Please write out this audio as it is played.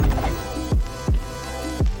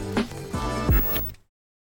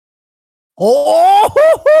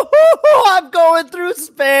Oh, I'm going through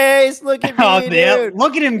space. Look at me, dude.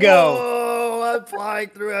 Look at him go. Oh, I'm flying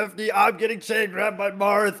through FD. I'm getting chain grabbed by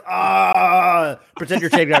Marth. Pretend you're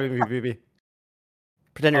chain grabbing me, BB.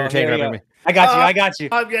 Pretend you're chain grabbing me. I got you.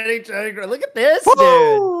 I'm getting chain grabbed. Look at this, dude.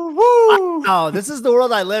 Oh, this is the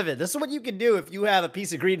world I live in. This is what you can do if you have a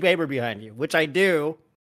piece of green paper behind you, which I do.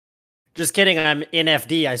 Just kidding. I'm in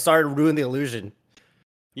FD. I started to ruin the illusion.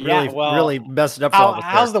 Really messed it up.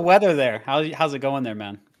 How's the weather there? How's it going there,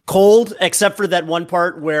 man? Cold, except for that one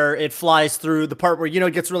part where it flies through the part where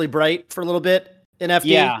it gets really bright for a little bit in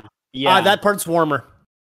FD. Yeah. That part's warmer.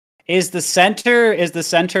 Is the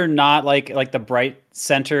center not like the bright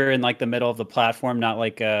center in like the middle of the platform, not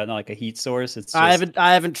like a heat source? It's just...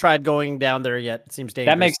 I haven't tried going down there yet. It seems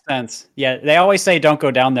dangerous. That makes sense. Yeah, they always say don't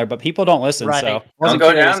go down there, but people don't listen. Right. So don't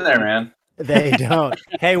go down there, man. They don't.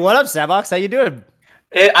 Hey, what up, Sabox? How you doing?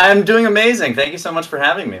 I'm doing amazing. Thank you so much for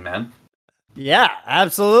having me, man. Yeah,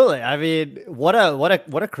 absolutely. I mean, what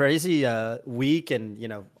a crazy week,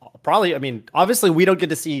 and probably. I mean, obviously, we don't get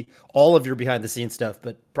to see all of your behind the scenes stuff,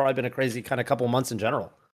 but probably been a crazy kind of couple of months in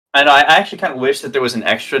general. I know. I actually kind of wish that there was an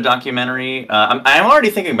extra documentary. I'm already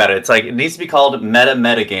thinking about it. It's like it needs to be called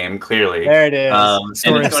Meta Game. Clearly, there it is.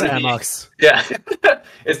 Story of Samox. Yeah,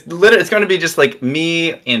 it's going to be just like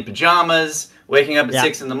me in pajamas, waking up at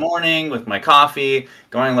 6 a.m. with my coffee,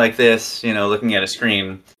 going like this, looking at a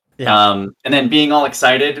screen. Yeah. And then being all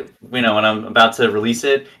excited, when I'm about to release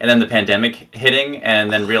it, and then the pandemic hitting,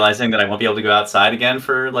 and then realizing that I won't be able to go outside again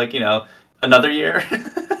for another year.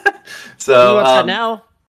 So outside now.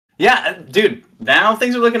 Yeah, dude. Now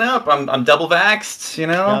things are looking up. I'm double vaxxed,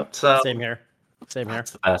 Yep, so same here. It's the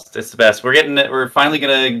best. It's the best. We're finally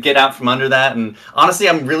gonna get out from under that, and honestly,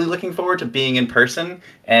 I'm really looking forward to being in person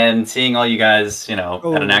and seeing all you guys, at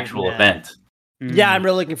an actual event. Yeah, I'm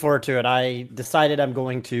really looking forward to it. I decided I'm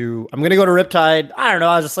going to go to Riptide. I don't know.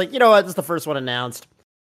 I was just like, this is the first one announced.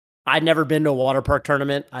 I'd never been to a water park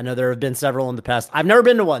tournament. I know there have been several in the past. I've never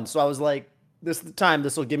been to one, so I was like, this is the time.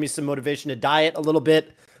 This will give me some motivation to diet a little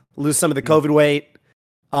bit, lose some of the COVID weight.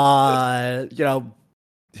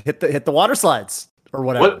 Hit the water slides or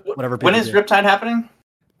whatever. Whatever. When is Riptide happening?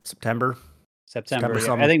 September. Yeah.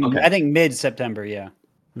 I think mid-September. Yeah,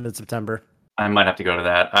 mid-September. I might have to go to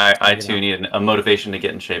that. I too need a motivation to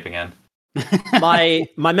get in shape again. My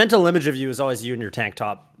mental image of you is always you in your tank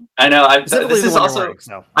top. I know. This is also. Wearing,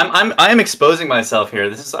 so. I'm exposing myself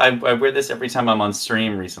here. I wear this every time I'm on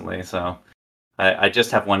stream recently. So I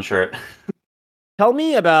just have one shirt. Tell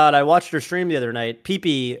me about. I watched your stream the other night.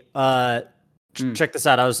 PP. Check this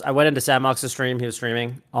out. I went into Samox's stream. He was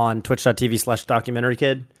streaming on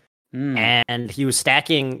twitch.tv/documentaryKid, and he was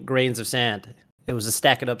stacking grains of sand. It was a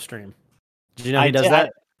stack it up stream. Did you know he does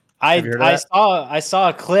that? I saw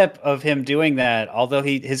a clip of him doing that. Although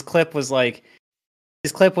his clip was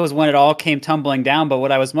when it all came tumbling down. But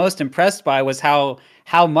what I was most impressed by was how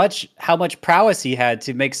much prowess he had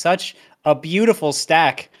to make such a beautiful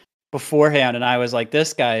stack beforehand. And I was like,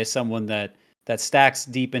 this guy is someone that stacks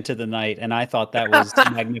deep into the night. And I thought that was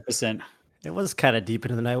magnificent. It was kind of deep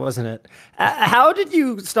into the night, wasn't it? How did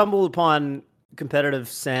you stumble upon competitive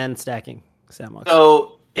sand stacking, Samox?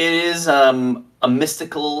 So it is a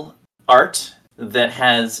mystical art that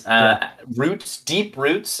has deep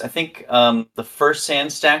roots. I think the first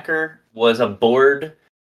sand stacker was a bored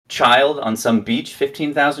child on some beach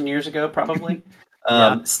 15,000 years ago, probably.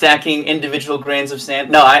 Stacking individual grains of sand.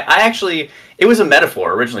 No, I actually, it was a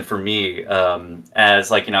metaphor originally for me,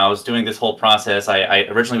 as I was doing this whole process. I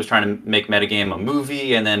originally was trying to make Metagame a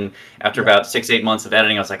movie, and then after about 6-8 months of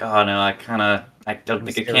editing, I was like, oh no, I don't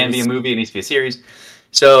think it can be a movie. It needs to be a series.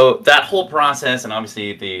 So that whole process, and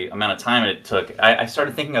obviously the amount of time it took, I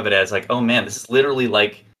started thinking of it as like, oh man, this is literally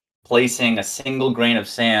like placing a single grain of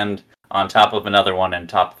sand on top of another one, and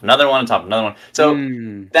top of another one, and top of another one. So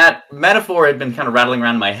that metaphor had been kind of rattling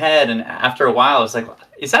around in my head, and after a while, I was like,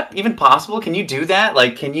 is that even possible? Can you do that?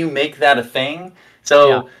 Like, can you make that a thing?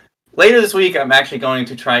 So later this week, I'm actually going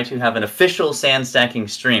to try to have an official sand stacking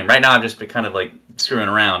stream. Right now, I've just been kind of like screwing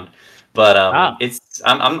around, but I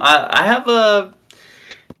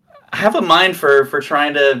have a mind for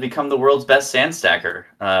trying to become the world's best sand stacker.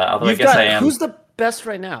 Although I guess I am. Who's the best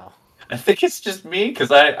right now? I think it's just me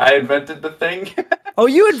because I invented the thing. Oh,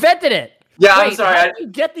 you invented it? Yeah, wait, I'm sorry. How did you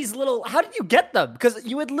get these little? How did you get them? Because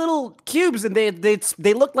you had little cubes and they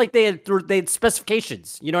looked like they had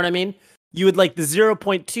specifications. You know what I mean? You had like the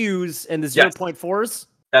 0.2s and the 0.4s.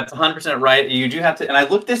 That's 100% right. You do have to, and I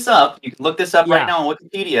looked this up. You can look this up right now on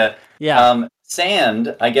Wikipedia. Yeah.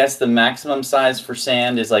 sand, I guess the maximum size for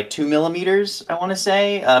sand is like 2 millimeters, I want to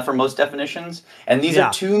say, for most definitions. And these Yeah.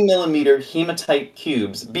 are 2 millimeter hematite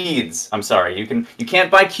cubes, beads. I'm sorry, you can't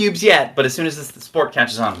buy cubes yet, but as soon as the sport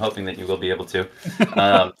catches on, I'm hoping that you will be able to.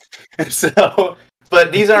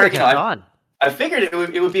 But these are, I figured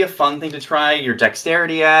it would be a fun thing to try your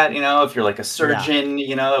dexterity at, if you're like a surgeon,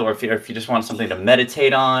 or if you just want something to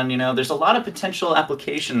meditate on, there's a lot of potential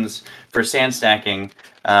applications for sand stacking,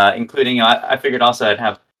 including, I figured also I'd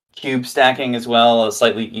have cube stacking as well, a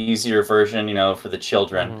slightly easier version, for the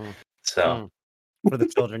children. Mm-hmm. So for the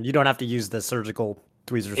children, you don't have to use the surgical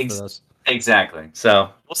tweezers for those. Exactly.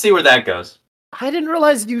 So we'll see where that goes. I didn't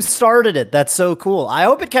realize you started it. That's so cool. I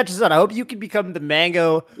hope it catches on. I hope you can become the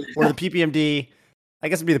Mango or the PPMD. I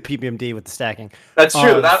guess it'd be the PPMD with the stacking. That's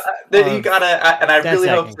true. You gotta, and I really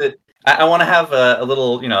hope that I want to have a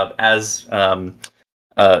little, as I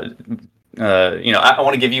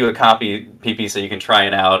want to give you a copy, PP, so you can try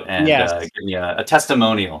it out and give me a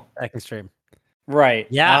testimonial. I can stream. Right.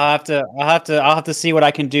 Yeah. I'll have to see what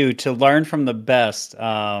I can do to learn from the best.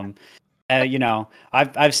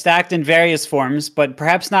 I've stacked in various forms, but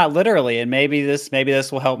perhaps not literally, and maybe this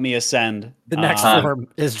will help me ascend. The next form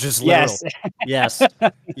is just literal. Yes.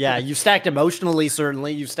 Yeah, you've stacked emotionally,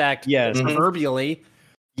 certainly. You've stacked proverbially.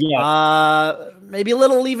 Yeah. Maybe a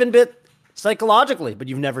little even bit psychologically, but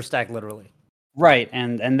you've never stacked literally. Right,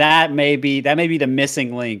 and that may be the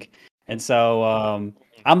missing link. And so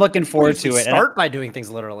I'm looking forward to it. Start by doing things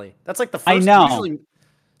literally. That's like the first. I know. Usually,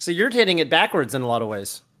 so you're hitting it backwards in a lot of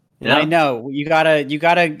ways. Yeah. I know. You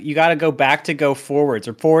gotta go back to go forwards,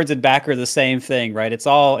 or forwards and back are the same thing, right? It's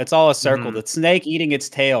all a circle. Mm-hmm. The snake eating its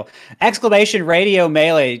tail. Exclamation Radio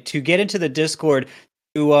Melee to get into the Discord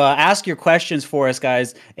to ask your questions for us,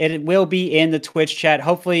 guys. It will be in the Twitch chat.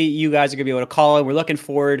 Hopefully, you guys are gonna be able to call in. We're looking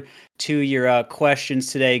forward to your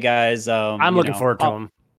questions today, guys. I'm looking forward to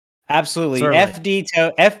them. Absolutely. FD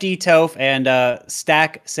Toph and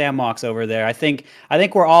Stack Sammox over there. I think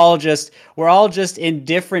we're all just in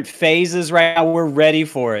different phases right now. We're ready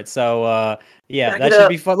for it. So that should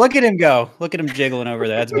be fun. Look at him go. Look at him jiggling over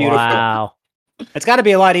there. That's beautiful. Wow. It's got to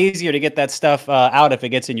be a lot easier to get that stuff out if it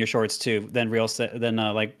gets in your shorts too than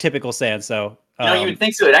like typical sand. So no, you would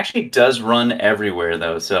think so. It actually does run everywhere,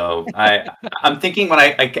 though. So I'm thinking when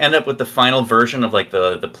I end up with the final version of like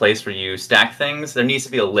the place where you stack things, there needs to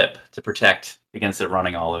be a lip to protect against it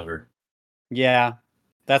running all over. Yeah,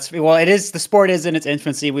 it is. The sport is in its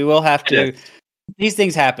infancy. We will have to. These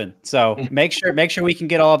things happen. So make sure we can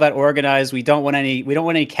get all of that organized. We don't want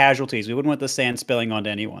any casualties. We wouldn't want the sand spilling onto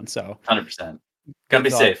anyone. So 100%. Gotta be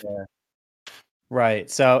safe. Right.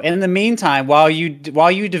 So in the meantime, while you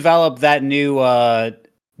develop that new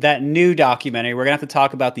documentary, we're gonna have to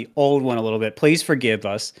talk about the old one a little bit. Please forgive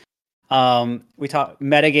us. We talk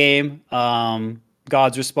metagame,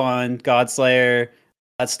 Gods Respond, Godslayer,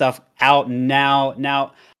 that stuff out now.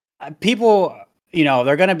 Now, people,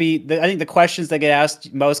 they're gonna be. I think the questions that get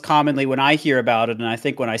asked most commonly when I hear about it, and I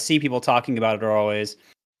think when I see people talking about it, are always,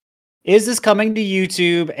 "Is this coming to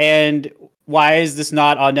YouTube?" and "Why is this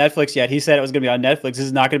not on Netflix yet?" He said it was going to be on Netflix. This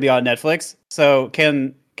is not going to be on Netflix. So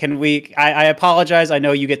can we? I apologize. I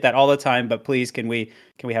know you get that all the time, but please, can we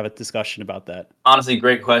have a discussion about that? Honestly,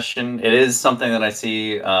 great question. It is something that I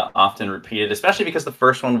see often repeated, especially because the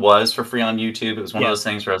first one was for free on YouTube. It was one of those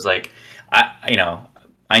things where I was like,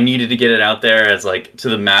 I needed to get it out there as like to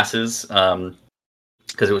the masses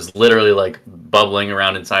because it was literally like bubbling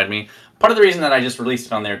around inside me. Part of the reason that I just released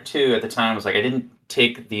it on there too at the time was like I didn't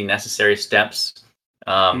take the necessary steps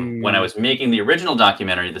when I was making the original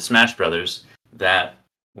documentary, The Smash Brothers. That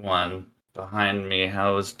one behind me,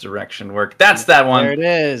 how does direction work? That's that one. There it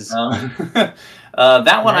is. That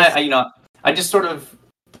one, nice. I just sort of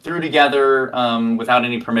threw together without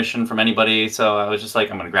any permission from anybody. So I was just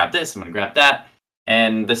like, I'm going to grab this, I'm going to grab that.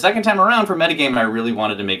 And the second time around for Metagame, I really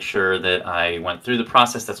wanted to make sure that I went through the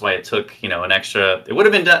process. That's why it took, an extra. It would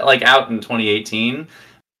have been out in 2018,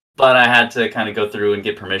 but I had to kind of go through and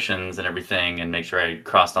get permissions and everything, and make sure I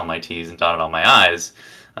crossed all my T's and dotted all my I's.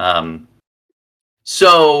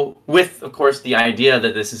 So, with of course the idea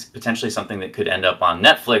that this is potentially something that could end up on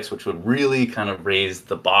Netflix, which would really kind of raise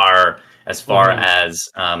the bar as far as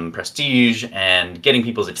prestige and getting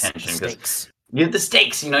people's attention. Because you have the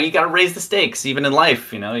stakes, you got to raise the stakes even in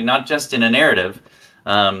life, not just in a narrative.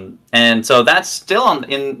 And so that's still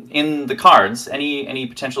in the cards. Any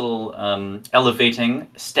potential elevating,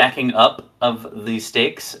 stacking up of the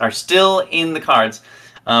stakes are still in the cards.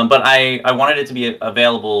 But I wanted it to be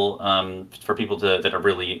available for people that are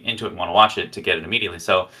really into it and want to watch it to get it immediately.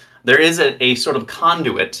 So there is a sort of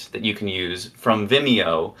conduit that you can use from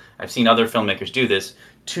Vimeo. I've seen other filmmakers do this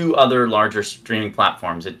two other larger streaming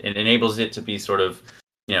platforms. It enables it to be sort of,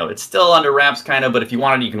 it's still under wraps kind of, but if you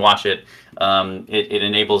want it, you can watch it. It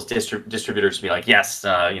enables distributors to be like, yes,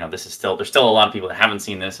 this is there's still a lot of people that haven't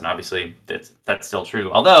seen this, and obviously that's still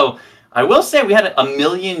true. Although I will say we had 1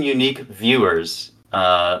 million unique viewers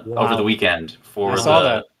over the weekend for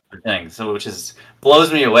the thing, so which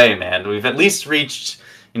blows me away, man. We've at least reached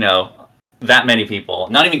that many people,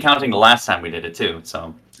 not even counting the last time we did it too.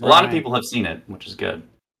 So a lot of people have seen it, which is good.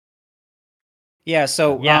 Yeah.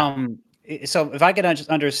 So so if I could just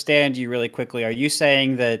understand you really quickly, are you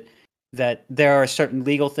saying that there are certain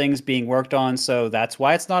legal things being worked on, so that's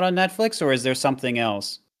why it's not on Netflix, or is there something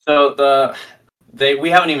else? So we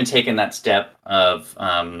haven't even taken that step of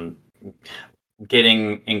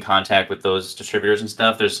getting in contact with those distributors and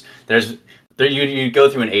stuff. You go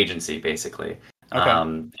through an agency basically. Okay.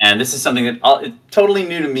 And this is something that it's totally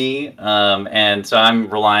new to me, and so I'm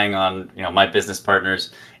relying on my business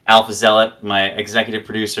partners, Alpha Zealot, my executive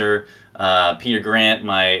producer, Peter Grant,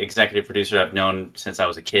 my executive producer I've known since I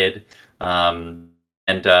was a kid, and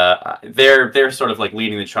they're sort of like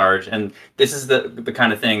leading the charge. And this is the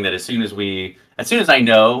kind of thing that as soon as I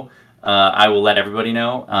know, I will let everybody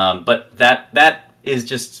know. But that is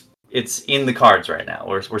just. It's in the cards right now.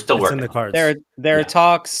 We're still working. It's in the cards. There are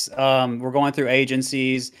talks. We're going through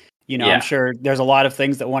agencies. I'm sure there's a lot of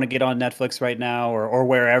things that want to get on Netflix right now, or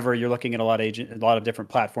wherever. You're looking at a lot of different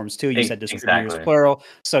platforms too. You said distributors plural,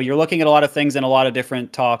 so you're looking at a lot of things in a lot of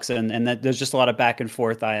different talks, and that there's just a lot of back and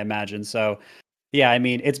forth, I imagine. So, yeah, I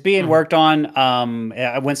mean, it's being worked on.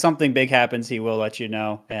 When something big happens, he will let you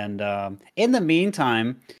know. And in the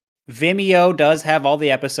meantime, Vimeo does have all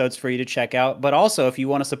the episodes for you to check out, but also if you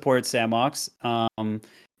want to support Samox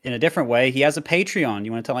in a different way, he has a Patreon.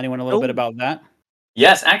 You want to tell anyone a little bit about that?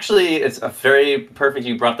 Yes, actually, it's a very perfect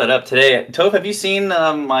you brought that up today. Toph, have you seen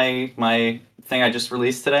my thing I just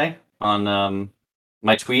released today on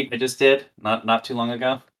my tweet I just did not too long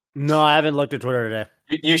ago? No, I haven't looked at Twitter today.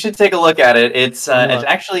 You should take a look at it. It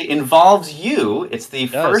actually involves you. It's the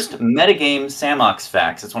first metagame Samox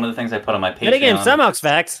facts. It's one of the things I put on my Patreon. Metagame Samox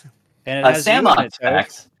facts. And it has Samox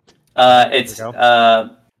facts. It's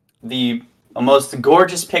the most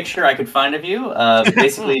gorgeous picture I could find of you.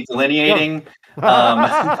 Basically delineating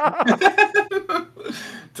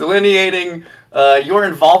your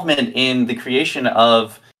involvement in the creation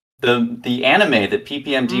of the anime that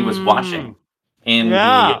PPMD was watching. In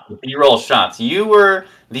the B-roll shots, you were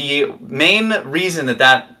the main reason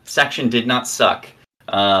that section did not suck.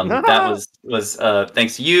 That was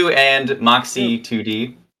thanks to you and Moxie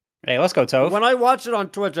 2D. Hey, let's go, Toph. When I watched it on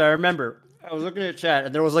Twitch, I remember I was looking at chat,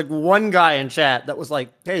 and there was like one guy in chat that was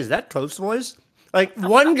like, "Hey, is that Toph's voice?" Like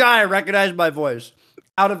one guy recognized my voice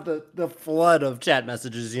out of the flood of chat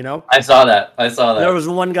messages. I saw that. There was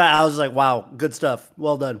one guy. I was like, "Wow, good stuff.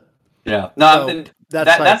 Well done." Yeah. No,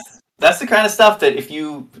 that's the kind of stuff that if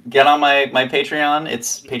you get on my Patreon,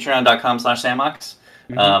 it's patreon.com/Samox.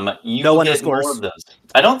 You no will underscores. Get more of those.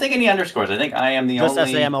 I don't think any underscores. I think I am the just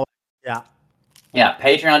only. SAMO. Yeah. Yeah.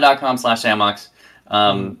 Patreon.com/Samox.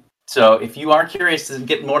 So if you are curious to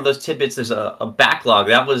get more of those tidbits, there's a backlog.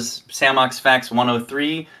 That was Samox Facts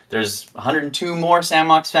 103. There's 102 more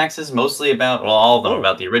Samox Facts, mostly about, all of them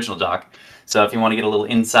about the original doc. So if you want to get a little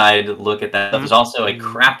inside look at that, there's also a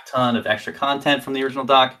crap ton of extra content from the original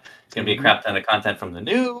doc. It's going to be a crap ton of content from the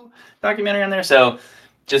new documentary on there. So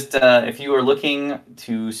just if you are looking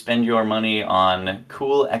to spend your money on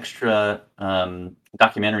cool extra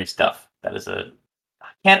documentary stuff, I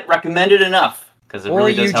can't recommend it enough. It or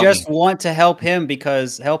really you just want to help him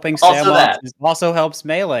because helping Samox also helps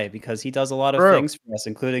Melee because he does a lot of things for us,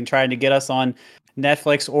 including trying to get us on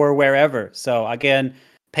Netflix or wherever. So again,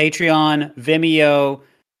 Patreon, Vimeo.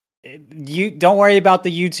 You don't worry about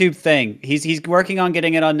the YouTube thing. He's working on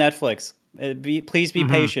getting it on Netflix. Please be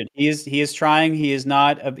patient. He is trying. He is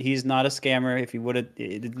not a scammer. If he would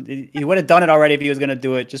have done it already if he was going to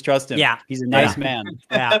do it. Just trust him. Yeah, he's a nice man.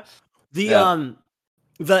 Yeah.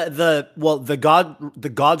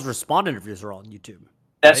 The Gods Respond interviews are all on YouTube.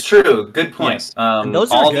 That's true. Good point. Yes. And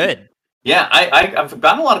those are good. Yeah, I've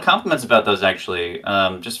gotten a lot of compliments about those actually.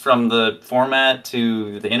 Just from the format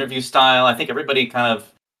to the interview style, I think everybody kind of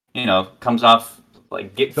comes off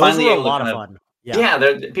like finally able to kind of fun. Yeah,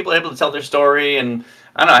 people are able to tell their story, and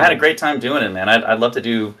I don't know. I had a great time doing it, man. I'd love to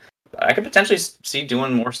do. I could potentially see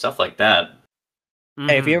doing more stuff like that.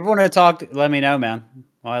 Hey, if you ever want to talk, let me know, man.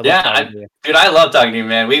 Dude, I love talking to you,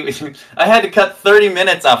 man. I had to cut 30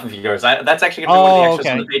 minutes off of yours. That's actually going to be one of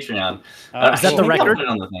the extras on the Patreon. Is that the record? Put it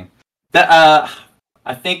on the thing.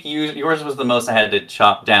 I think yours was the most I had to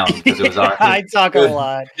chop down because it was our. I talk a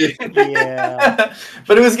lot. Yeah.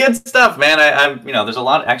 But it was good stuff, man. I'm there's a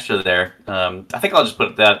lot extra there. I think I'll just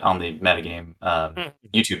put that on the metagame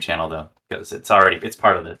YouTube channel though, because it's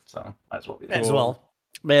part of it. So might as well be there.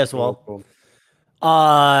 May as well. Cool.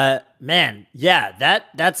 Man, yeah,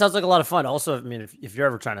 that sounds like a lot of fun. Also, I mean, if you're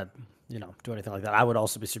ever trying to, do anything like that, I would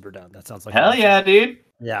also be super down. That sounds like hell yeah, dude.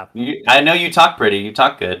 Yeah. I know you talk pretty. You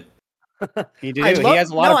talk good. He do. He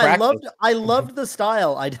has a lot of practice. I loved the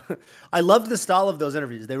style. I loved the style of those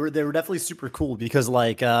interviews. They were definitely super cool because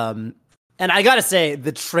and I gotta say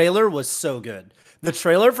the trailer was so good. The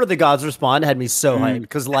trailer for The Gods Respond had me so hyped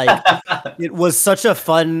because it was such a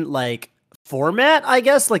fun format. I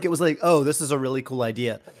guess it was oh, this is a really cool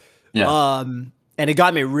idea. Yeah. And it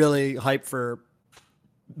got me really hyped for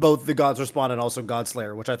both The Gods Respond and also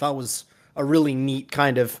Godslayer, which I thought was a really neat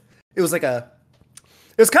kind of. It was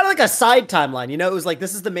it was kind of like a side timeline, It was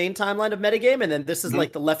this is the main timeline of metagame, and then this is the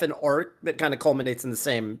Leffen arc that kind of culminates in the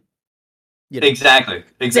same, exactly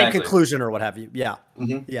same conclusion or what have you. Yeah,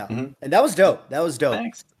 yeah, and that was dope.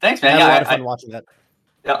 Thanks, man. I had a lot of fun watching that.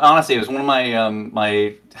 Honestly, it was one of my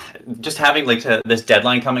my just having this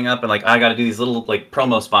deadline coming up, and I got to do these little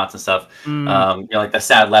promo spots and stuff. The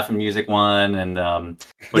sad Leffen music one, and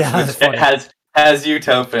which has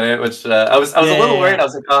Utopia in it, which I was a little worried. I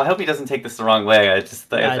was like, oh, I hope he doesn't take this the wrong way. I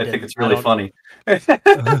think it's really funny. I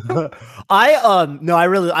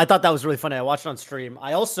thought that was really funny. I watched it on stream.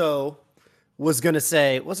 I also was gonna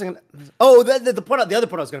say, the other point I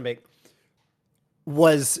was gonna make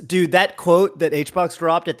was, dude, that quote that HBox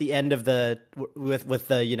dropped at the end of with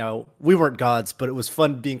the we weren't gods, but it was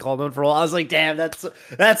fun being called on for a while. I was like, damn, that's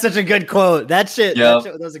such a good quote. That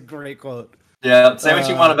was a great quote. Yeah, say what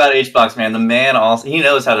you want about HBox, man. The man he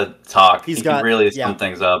knows how to talk. He can really sum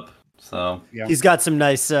things up. So he's got some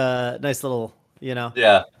nice little, Yeah,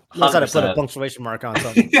 knows how to put a punctuation mark on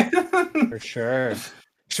something. For sure.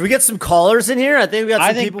 Should we get some callers in here? I think we got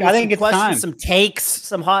some people with some questions, time. some takes,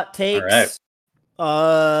 some hot takes. All right.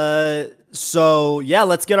 So yeah,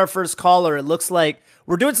 let's get our first caller. It looks like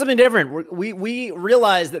we're doing something different. We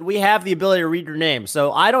realize that we have the ability to read your name,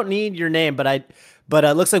 so I don't need your name, but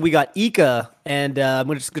it looks like we got Ika, and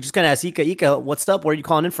I'm just gonna ask Ika. Ika, what's up? Where are you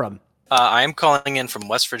calling in from? I am calling in from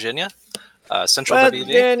West Virginia, Central West WV.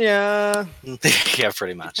 Virginia. Yeah,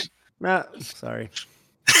 pretty much. Sorry.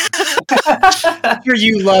 Sure,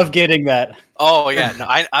 you love getting that. Oh yeah, no,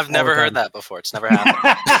 I've never heard that before. It's never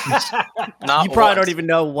happened. You probably don't even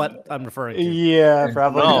know what I'm referring to. Yeah,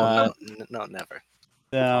 probably not. No, never.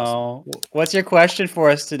 No. What's your question for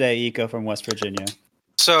us today, Ika from West Virginia?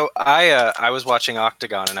 So I was watching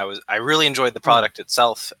Octagon, and I really enjoyed the product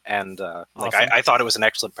itself, and Awesome. I thought it was an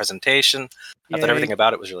excellent presentation. I thought everything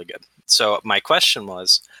about it was really good. So my question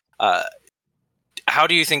was, how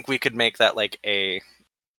do you think we could make that a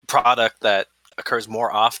product that occurs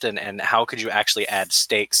more often, and how could you actually add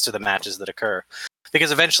stakes to the matches that occur?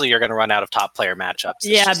 Because eventually you're going to run out of top player matchups.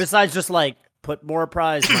 Besides just put more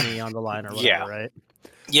prize money on the line or whatever, right?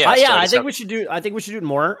 Yeah, I think we should do. I think we should do it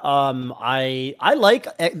more. I like.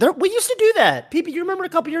 We used to do that. People, you remember a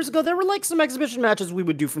couple years ago, there were some exhibition matches we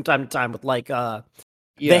would do from time to time with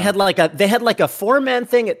They had a 4-man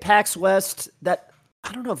thing at PAX West that.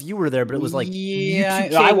 I don't know if you were there, but it was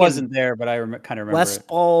I wasn't there, but I kind of remember West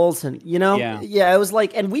Balls, and it was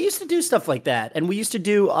and we used to do stuff like that, and we used to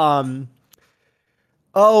do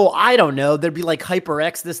I don't know, there'd be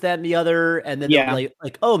HyperX, this, that, and the other, and then there'd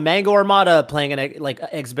be Mango Armada playing an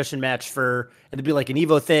exhibition match and it'd be an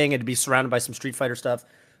Evo thing, and it'd be surrounded by some Street Fighter stuff.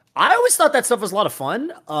 I always thought that stuff was a lot of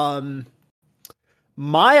fun.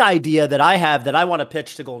 My idea that I have that I want to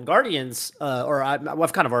pitch to Golden Guardians,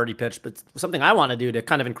 I've kind of already pitched, but something I want to do to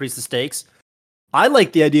kind of increase the stakes. I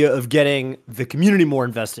like the idea of getting the community more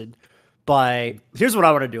invested here's what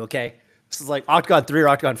I want to do, okay? This is Octagon 3 or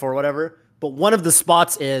Octagon 4 or whatever, but one of the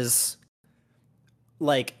spots is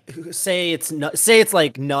say it's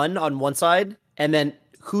none on one side, and then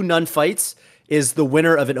who none fights is the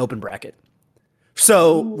winner of an open bracket.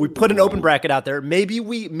 So we put an open bracket out there. Maybe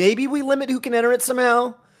we limit who can enter it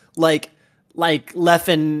somehow. Like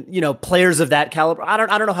Leffen, players of that caliber. I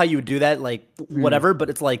don't know how you would do that, whatever, but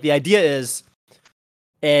it's the idea is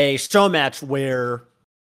a show match where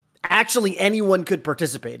actually anyone could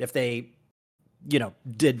participate if they,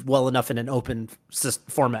 did well enough in an open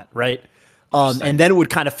format, right? And then it would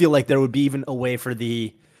kind of feel like there would be even a way for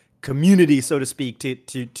the community, so to speak,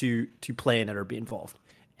 to play in it or be involved.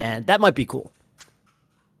 And that might be cool.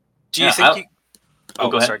 Do you think go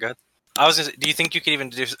ahead. Sorry, go ahead. I was gonna say, do you think you could even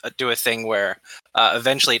do a thing where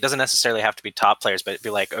eventually it doesn't necessarily have to be top players, but it'd be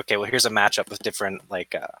okay, well, here's a matchup with different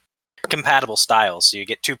compatible styles. So you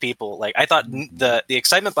get two people. Like I thought the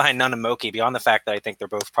excitement behind Nun and Moki, beyond the fact that I think they're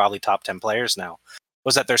both probably top 10 players now,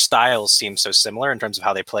 was that their styles seem so similar in terms of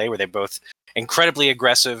how they play, where they both incredibly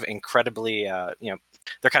aggressive, incredibly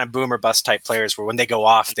they're kind of boom or bust type players where when they go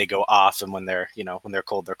off, and when they're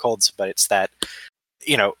cold, they're cold. But it's that,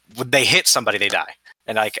 when they hit somebody, they die.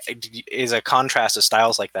 And like, is a contrast of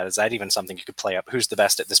styles like that, is that even something you could play up? Who's the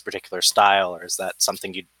best at this particular style, or is that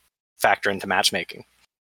something you'd factor into matchmaking?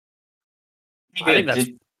 I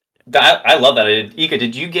love that. Ika,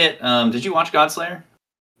 did you watch Godslayer?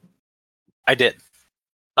 I did.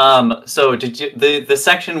 So did you, the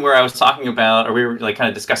section where I was talking about, or we were like kind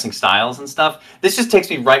of discussing styles and stuff, this just takes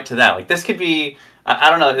me right to that. Like this could be, I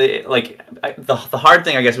don't know, the hard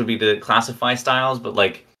thing I guess would be to classify styles, but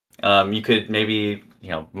like, you could maybe,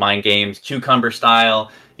 mind games, cucumber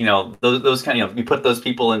style, those kind of, you put those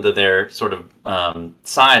people into their sort of,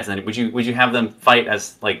 sides, and then would you have them fight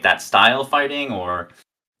as like that style fighting, or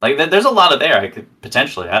like there's a lot of there I could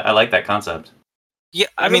potentially, I like that concept. Yeah.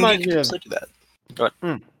 I mean, you can do that. Go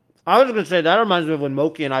ahead. I was going to say that reminds me of when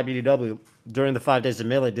Moki and IBDW during the 5 days of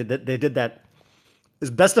Melee did that. They did that.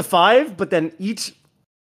 It's best of 5, but then you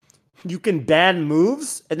can ban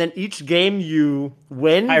moves, and then each game you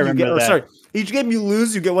win, each game you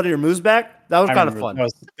lose, you get one of your moves back. That was kind of fun.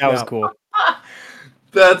 That was cool.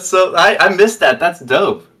 That's so. I missed that. That's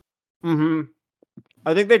dope. Mm-hmm.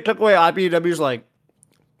 I think they took away IBDW's like.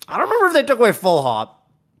 I don't remember if they took away full hop.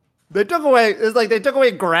 They took away. It's like they took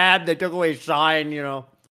away grab. They took away shine. It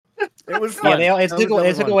was fun. Yeah, they took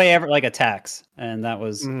away attacks, and that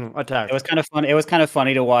was attacks. It was kind of fun. It was kind of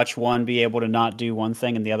funny to watch one be able to not do one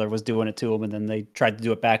thing, and the other was doing it to them, and then they tried to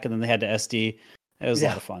do it back, and then they had to SD. It was a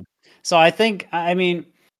lot of fun. So I think, I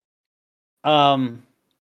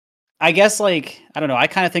guess like I don't know. I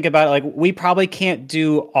kind of think about it like we probably can't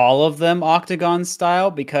do all of them Octagon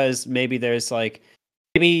style because maybe there's like.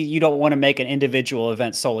 Maybe you don't want to make an individual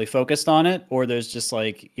event solely focused on it, or there's just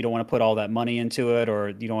like you don't want to put all that money into it, or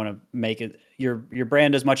you don't want to make it your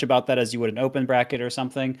brand as much about that as you would an open bracket or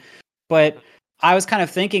something. But I was kind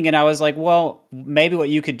of thinking, and I was like, well, maybe what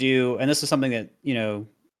you could do, and this is something that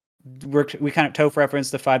we kind of Toph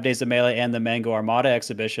referenced the 5 days of Melee and the Mango Armada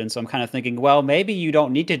exhibition. So I'm kind of thinking, well, maybe you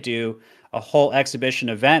don't need to do a whole exhibition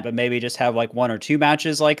event, but maybe just have like 1 or 2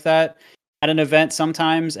 matches like that at an event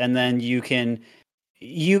sometimes, and then you can.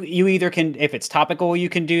 You either can, if it's topical, you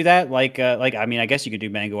can do that. Like I mean, I guess you could do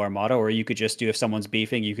Mango Armada, or you could just do if someone's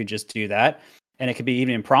beefing, you could just do that, and it could be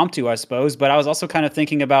even impromptu, I suppose. But I was also kind of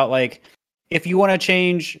thinking about like if you want to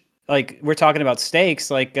change, like we're talking about stakes,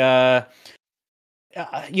 like for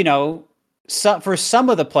some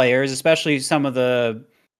of the players, especially some of the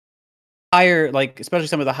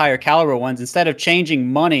higher caliber ones, instead of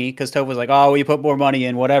changing money, because Toph was like, oh, you put more money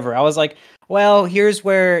in, whatever. I was like, well, here's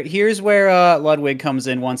where Ludwig comes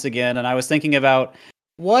in once again, and I was thinking about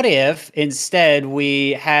what if instead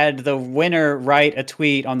we had the winner write a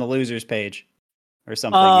tweet on the losers page or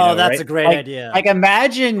something. Oh, that's right? a great idea. Like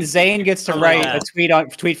imagine Zane gets to write a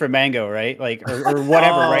tweet for Mango, right? Like or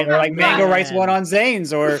whatever, right? Or like Mango writes one on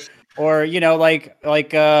Zane's, or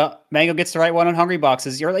Mango gets to write one on Hungry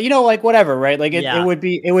Boxes. You're like whatever, right? Like it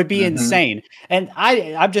would be insane. And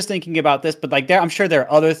I'm just thinking about this, but like I'm sure there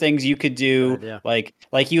are other things you could do. Like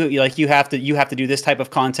you have to do this type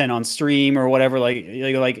of content on stream or whatever. Or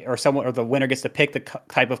the winner gets to pick the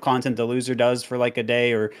type of content the loser does for like a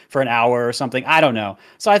day or for an hour or something. I don't know.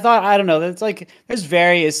 So I thought that's like there's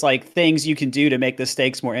various like things you can do to make the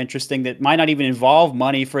stakes more interesting that might not even involve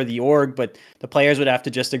money for the org, but the players would have to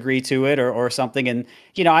just agree to it or something. And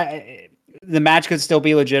the match could still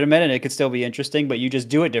be legitimate and it could still be interesting, but you just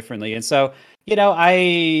do it differently. And so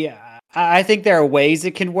I think there are ways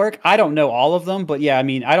it can work. I don't know all of them, but yeah, I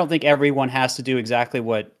mean, I don't think everyone has to do exactly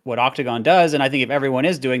what Octagon does. And I think if everyone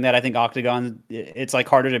is doing that, I think Octagon, it's like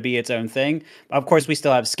harder to be its own thing. Of course, we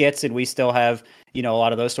still have skits and we still have, a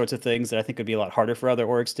lot of those sorts of things that I think would be a lot harder for other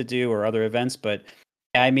orgs to do or other events. But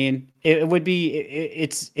I mean, it would be,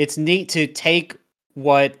 it's neat to take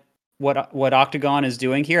what Octagon is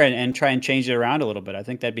doing here and try and change it around a little bit. I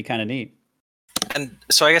think that'd be kind of neat. And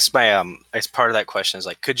so I guess my as part of that question is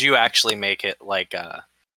like, could you actually make it like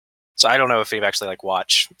so I don't know if you've actually like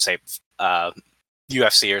watch say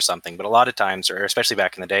UFC or something, but a lot of times, or especially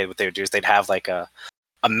back in the day, what they would do is they'd have like a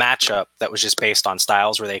matchup that was just based on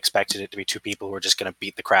styles where they expected it to be two people who were just going to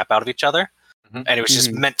beat the crap out of each other. Mm-hmm. And it was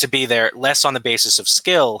just meant to be there less on the basis of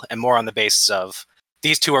skill and more on the basis of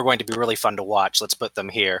these two are going to be really fun to watch. Let's put them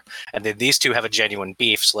here. And then these two have a genuine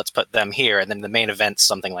beef, so let's put them here. And then the main event's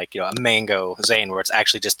something like, a Mango Zane, where it's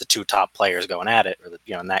actually just the two top players going at it, or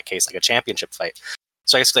in that case, like a championship fight.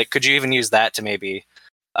 So I guess like, could you even use that to maybe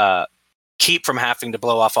keep from having to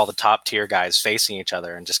blow off all the top tier guys facing each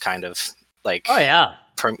other and just kind of like Oh yeah.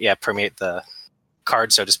 permeate the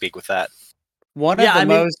card, so to speak, with that. One of the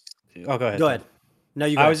most. Oh, go ahead. Go ahead. No,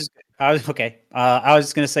 you go. I was okay. I was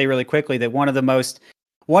just going to say really quickly that one of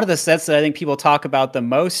the sets that I think people talk about the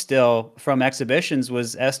most still from exhibitions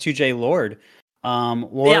was S2J Lord.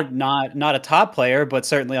 Lord, not a top player, but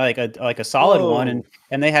certainly like a solid one.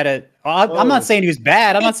 And they had I'm not saying he was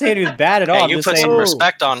bad. I'm not saying he was bad at all. You put some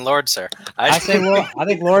respect on Lord, sir. I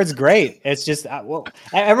think Lord's great. It's just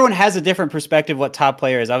everyone has a different perspective what top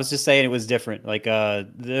player is. I was just saying it was different. Like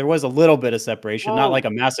there was a little bit of separation, not like a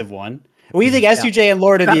massive one. Well, you think S2J and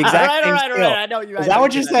Lord are the exact same skill? Right. I know you. Is that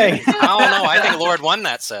what you're saying? I don't know. I think Lord won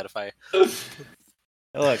that set.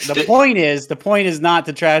 Look, the point is not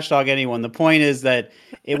to trash talk anyone. The point is that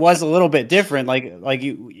it was a little bit different.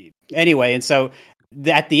 Anyway, and so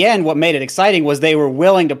at the end, what made it exciting was they were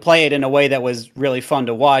willing to play it in a way that was really fun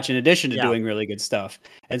to watch, in addition to doing really good stuff.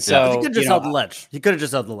 And so he could have just held the ledge. He could have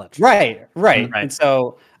just held the ledge. Right. And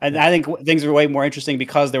so I think things were way more interesting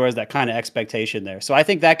because there was that kind of expectation there. So I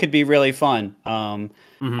think that could be really fun. I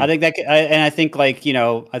think that, and I think I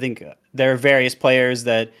think there are various players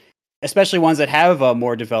that, especially ones that have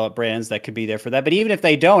more developed brands, that could be there for that. But even if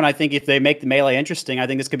they don't, I think if they make the Melee interesting, I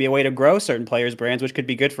think this could be a way to grow certain players' brands, which could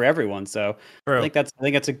be good for everyone. So I think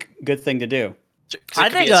that's a good thing to do. I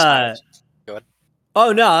think. Go ahead.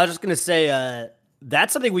 Oh no, I was just gonna say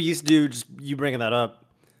that's something we used to do. Just you bringing that up,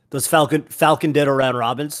 those Falcon Ditto round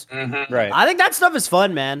robins. Mm-hmm. Right. I think that stuff is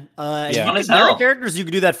fun, man. There are characters you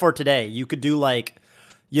could do that for today. You could do I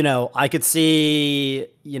could see,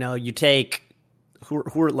 you take.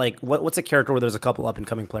 Who are like what's a character where there's a couple up and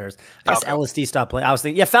coming players? I guess LSD stopped playing. I was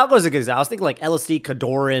thinking, Falco's a good example. I was thinking like LSD,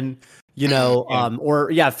 Kadoran,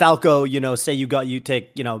 Falco. Say you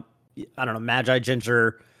take, I don't know, Magi,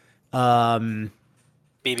 Ginger, BBB,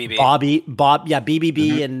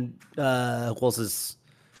 BBB, and who else is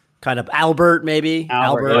kind of Albert maybe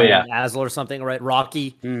Albert Azle or something, right?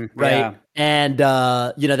 Rocky, right? Yeah. And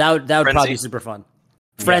that would Frenzy. probably be super fun.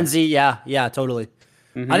 Frenzy, yeah, totally.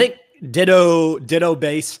 I think. Ditto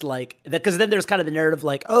based like that, because then there's kind of the narrative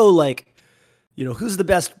who's the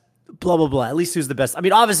best, blah blah blah. At least who's the best. I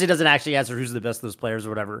mean, obviously, it doesn't actually answer who's the best of those players or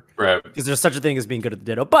whatever, right? Because there's such a thing as being good at the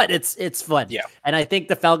Ditto, but it's fun. Yeah, and I think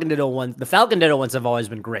the Falcon Ditto ones have always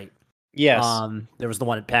been great. Yes. There was the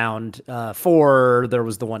one at Pound 4. There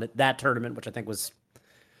was the one at that tournament, which I think was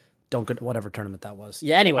whatever tournament that was.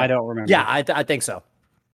 Yeah. Anyway, I don't remember. Yeah, I think so.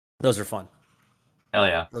 Those are fun. Hell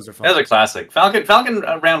yeah, those are fun. Those are classic. Falcon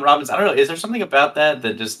round robins. I don't know. Is there something about that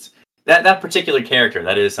just that particular character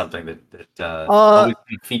that is something that always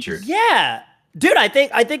featured? Yeah, dude. I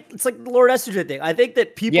think it's like the Lord S2J thing. I think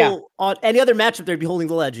that people on any other matchup they'd be holding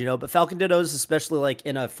the ledge, but Falcon Dittos, especially like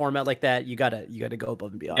in a format like that, you gotta go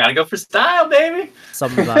above and beyond. Gotta go for style, baby.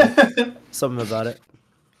 Something about it.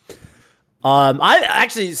 I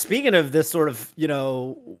actually, speaking of this sort of,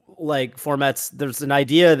 like formats, there's an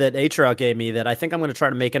idea that Aatrox gave me that I think I'm going to try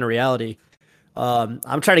to make into reality.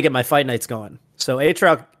 I'm trying to get my fight nights going. So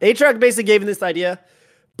Aatrox basically gave me this idea,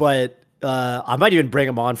 but I might even bring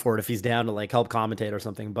him on for it if he's down to like help commentate or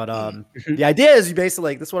something. But the idea is you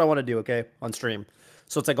basically this is what I want to do, okay, on stream.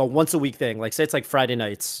 So it's like a once a week thing. Like say it's like Friday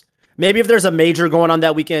nights. Maybe if there's a major going on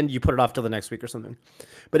that weekend, you put it off till the next week or something.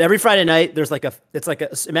 But every Friday night, there's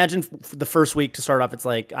imagine the first week to start off, it's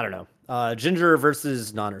like, I don't know, Ginger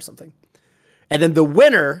versus None or something. And then the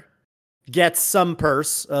winner gets some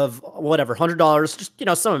purse of whatever, $100,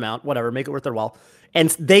 just, some amount, whatever, make it worth their while.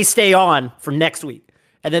 And they stay on for next week.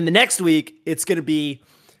 And then the next week, it's going to be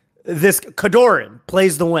this Kadoran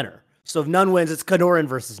plays the winner. So if None wins, it's Kadoran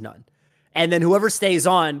versus None. And then whoever stays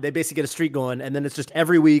on, they basically get a streak going. And then it's just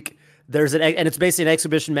every week, and it's basically an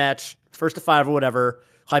exhibition match, 1 to 5 or whatever.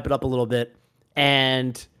 Hype it up a little bit,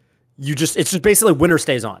 and it's just basically winner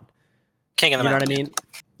stays on. King of the mountain. mountain. What I mean?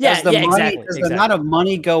 Yeah, exactly. Does the amount of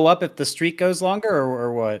money go up if the streak goes longer,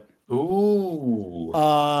 or what? Ooh.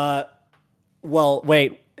 Well,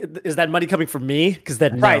 wait. Is that money coming from me? Because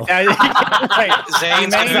then no. Right. Right.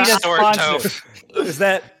 Zane's gonna restore Toph. Is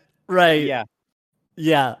that right? Yeah.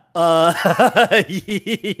 Yeah. I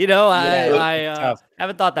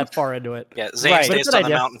haven't thought that far into it. Yeah, Zane stays on the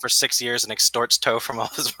mountain for 6 years and extorts Toph from all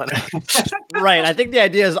his money. Right. I think the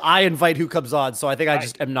idea is I invite who comes on, so I think I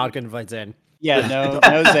just am not going to invite Zane. Yeah, no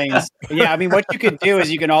Zanes. Yeah, I mean, what you could do is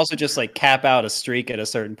you can also just like cap out a streak at a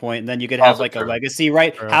certain point, and then you could have like a legacy,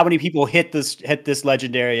 right? Sure. How many people hit this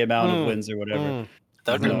legendary amount of wins or whatever?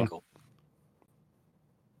 That would be really cool.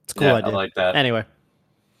 It's a cool idea. I like that. Anyway.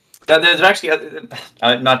 There's actually,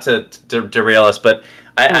 not to derail us, but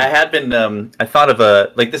I had been. I thought of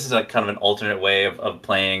this is a kind of an alternate way of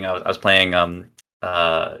playing. I was playing.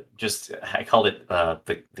 Just I called it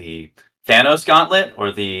the Thanos Gauntlet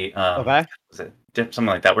or the Okay. was it something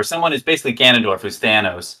like that, where someone is basically Ganondorf, who's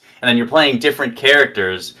Thanos, and then you're playing different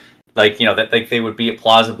characters, like that like they would be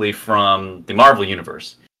plausibly from the Marvel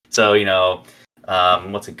universe. So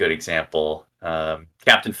what's a good example?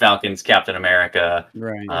 Captain Falcon's Captain America.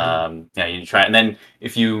 Right. You try, and then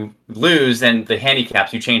if you lose, then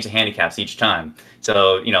you change the handicaps each time.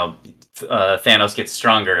 So Thanos gets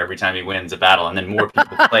stronger every time he wins a battle, and then more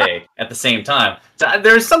people play at the same time. So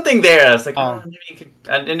there's something there. It's like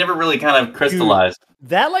it never really kind of crystallized.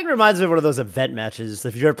 That reminds me of one of those event matches.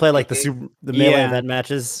 If you ever play the melee event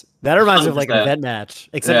matches, that reminds me of an event match,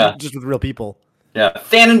 except just with real people. Yeah,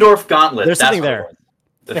 Thanendorf Gauntlet. There's something there.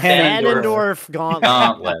 The Thanendorf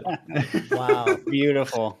Gauntlet. Wow,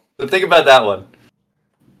 beautiful. So think about that one.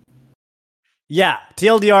 Yeah,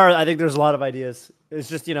 TLDR. I think there's a lot of ideas. It's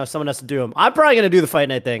just someone has to do them. I'm probably gonna do the Fight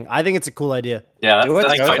Night thing. I think it's a cool idea. Yeah,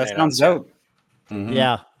 that sounds dope. Mm-hmm.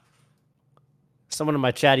 Yeah. Someone in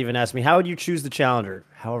my chat even asked me, "How would you choose the challenger?"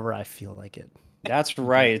 However, I feel like it. That's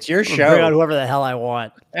right. It's your Bring show. on whoever the hell I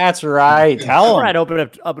want. That's right. Tell them. I'd open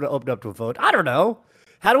up to a vote. I don't know.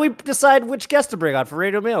 How do we decide which guest to bring on for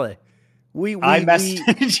Radio Melee? I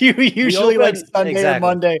message you usually Sunday or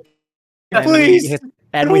Monday. Please.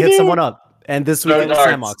 We hit someone up. And this week it's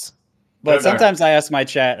Samox. But sometimes I ask my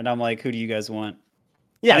chat and I'm like, who do you guys want?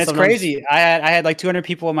 Yeah, and it's crazy. I had 200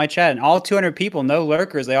 people in my chat, and all 200 people, no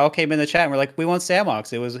lurkers, they all came in the chat and were like, we want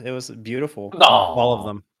Samox. It was beautiful. All of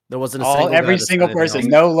them. There wasn't every single person.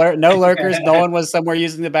 No lurkers. No one was somewhere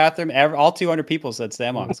using the bathroom. All 200 people said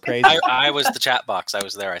Samox. Crazy. I was the chat box. I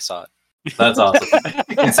was there. I saw it. That's awesome.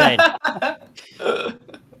 Insane.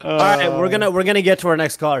 All right, we're gonna get to our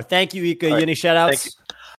next caller. Thank you, Ika. Any shout outs?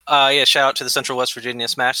 Shout out to the Central West Virginia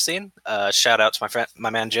Smash scene. Shout out to my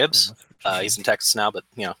man Jibs. He's in Texas now, but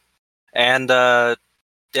and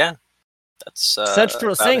that's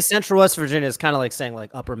Central West Virginia is kind of like saying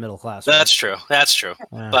upper middle class. Right? That's true.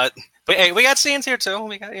 Yeah. But hey, we got scenes here too.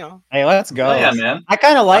 We got Hey, let's go. Oh, yeah, man. I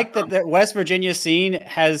kind of like that the West Virginia scene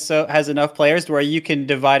has enough players to where you can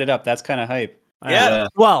divide it up. That's kind of hype. Yeah.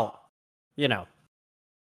 Well,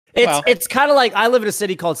 it's kind of like I live in a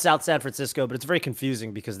city called South San Francisco, but it's very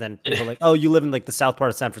confusing because then people are like, "Oh, you live in the south part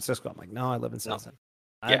of San Francisco." I'm like, "No, I live in South San."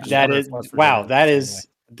 Yeah,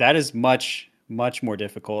 that is much more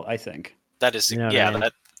difficult, I think. That is, I don't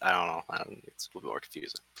know. It's a little more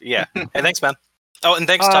confusing. Yeah. Hey, thanks, man. Oh, and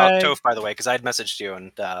thanks, Toph, by the way, because I had messaged you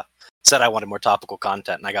and said I wanted more topical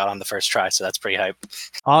content, and I got on the first try, so that's pretty hype.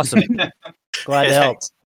 Awesome. Glad to help.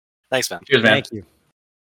 Thanks, man. Cheers, man. Thank you.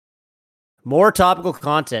 More topical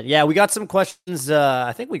content. Yeah, we got some questions.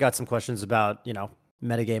 I think we got some questions about,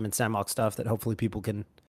 metagame and Samox stuff that hopefully people can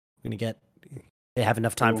get. They have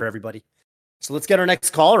enough time for everybody. So let's get our next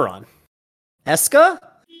caller on. Eska?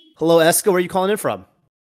 Hello, Eska. Where are you calling in from?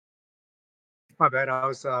 My bad. I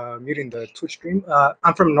was muting the Twitch stream.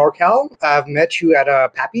 I'm from NorCal. I've met you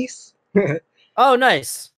at Pappy's. Oh,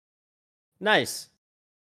 nice. Nice.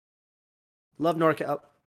 Love NorCal.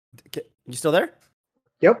 You still there?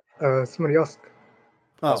 Yep. Somebody else.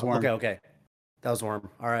 Oh, okay. That was warm.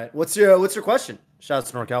 All right. What's your question? Shout out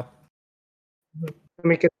to NorCal.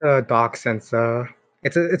 Make it a doc since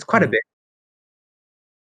it's quite a bit.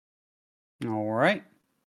 All right.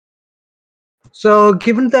 So,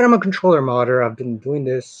 given that I'm a controller modder, I've been doing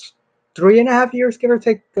this 3.5 years, give or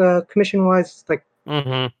take, commission wise,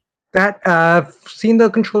 that. I've seen the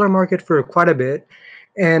controller market for quite a bit,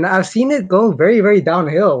 and I've seen it go very, very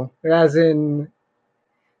downhill. As in,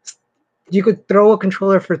 you could throw a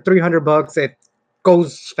controller for $300, it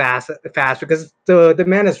goes fast because the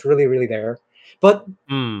demand is really, really there. But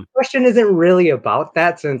the question isn't really about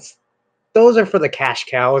that, since those are for the cash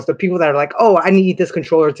cows, the people that are like, "Oh, I need this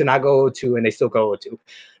controller to not go to," and they still go to.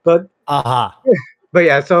 But but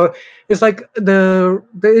yeah, so it's like the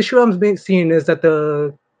issue I'm seeing is that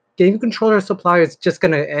the game controller supply is just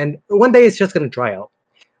gonna end one day. It's just gonna dry out.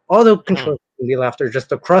 All the controllers can be left are just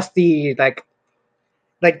the crusty, like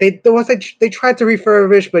the ones that they tried to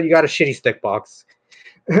refurbish, but you got a shitty stick box.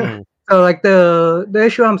 So like the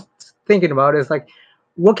issue I'm thinking about is like,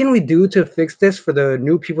 what can we do to fix this for the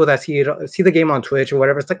new people that see the game on Twitch or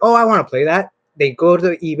whatever? It's like, oh, I want to play that. They go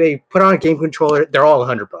to eBay, put on a game controller. They're all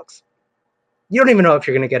 $100. You don't even know if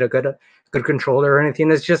you're gonna get a good controller or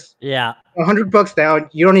anything. It's just $100 down.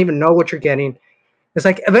 You don't even know what you're getting. It's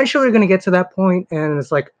like eventually you're gonna get to that point, and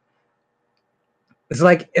it's like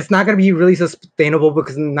it's not gonna be really sustainable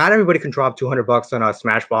because not everybody can drop $200 on a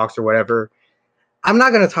Smashbox or whatever. I'm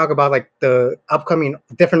not gonna talk about like the upcoming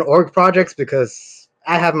different org projects because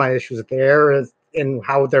I have my issues there in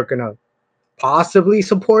how they're gonna possibly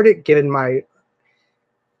support it, given my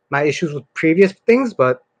issues with previous things,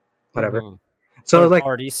 but whatever. So Third like,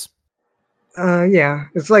 parties. yeah,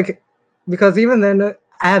 it's like because even then,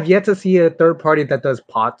 I have yet to see a third party that does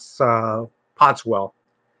pots well.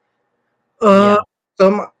 Yeah.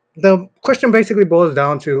 So the question basically boils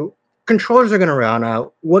down to controllers are going to run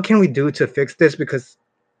out. What can we do to fix this? Because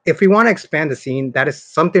if we want to expand the scene, that is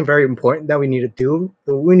something very important that we need to do.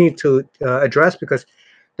 We need to address because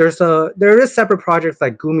there is separate projects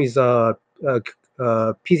like Gumi's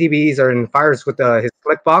PCBs are in fires with his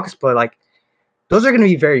Clickbox, but like those are going to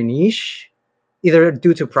be very niche, either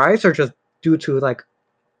due to price or just due to like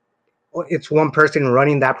it's one person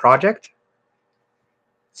running that project.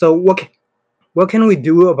 So what can we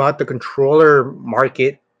do about the controller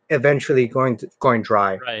market eventually going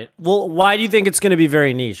dry? Right. Well, why do you think it's going to be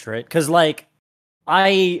very niche, right? Because like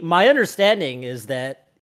my understanding is that,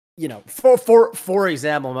 you know, for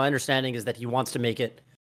example, my understanding is that he wants to make it,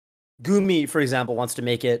 Gumi, for example, wants to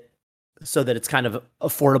make it so that it's kind of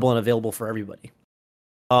affordable and available for everybody.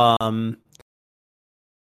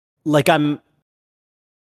 Like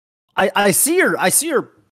I see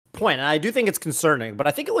your point, and I do think it's concerning, but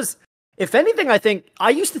I think it was, if anything, I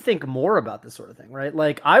used to think more about this sort of thing, right?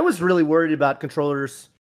 Like I was really worried about controllers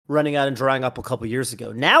running out and drying up a couple years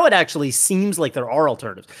ago. Now it actually seems like there are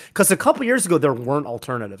alternatives, because a couple years ago there weren't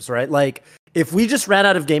alternatives, right? Like if we just ran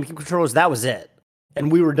out of GameCube controllers, that was it,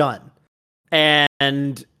 and we were done.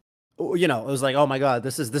 And you know, it was like, oh my god,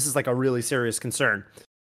 this is like a really serious concern.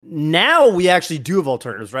 Now we actually do have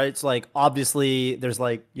alternatives, right? It's like obviously there's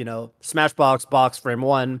like, you know, Smashbox Box Frame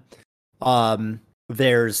 1.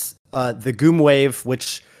 There's the Goomwave,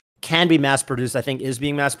 which can be mass produced. I think is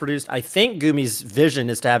being mass produced. I think Gumi's vision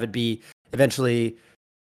is to have it be eventually,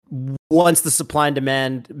 once the supply and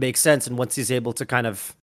demand makes sense, and once he's able to kind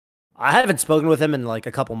of, I haven't spoken with him in like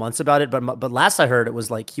a couple months about it, but last I heard it was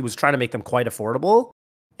like he was trying to make them quite affordable.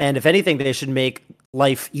 And if anything, they should make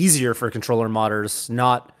life easier for controller modders,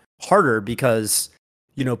 not harder, because,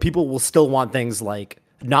 you know, people will still want things like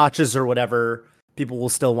notches or whatever. People will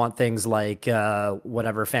still want things like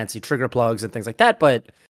whatever fancy trigger plugs and things like that.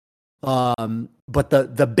 But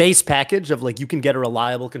the base package of like you can get a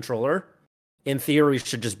reliable controller, in theory,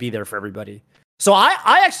 should just be there for everybody. So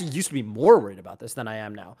I actually used to be more worried about this than I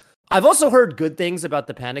am now. I've also heard good things about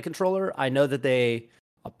the Panda controller. I know that they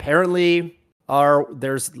apparently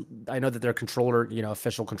I know that they're controller, you know,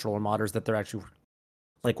 official controller modders that they're actually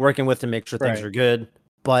like working with to make sure things are good.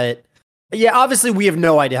 But yeah, obviously we have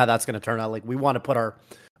no idea how that's going to turn out. Like we want to put our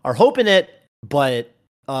hope in it, but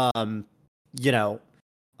you know,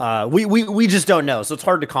 we just don't know. So it's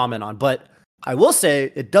hard to comment on. But I will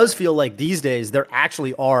say it does feel like these days there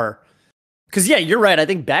actually are, because yeah, you're right. I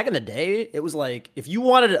think back in the day it was like if you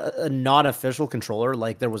wanted a non-official controller,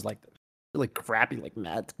 like there was like really crappy like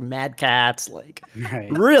Mad Cats, like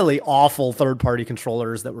really awful third-party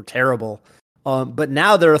controllers that were terrible. But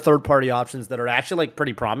now there are third-party options that are actually like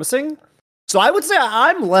pretty promising. So I would say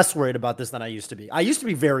I'm less worried about this than I used to be. I used to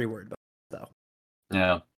be very worried about it, though.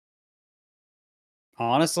 Yeah.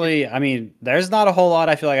 Honestly, I mean, there's not a whole lot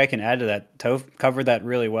I feel like I can add to that. Toph covered that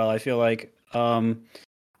really well. I feel like,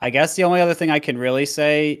 I guess the only other thing I can really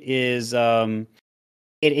say is, it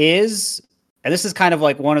is, and this is kind of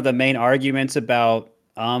like one of the main arguments about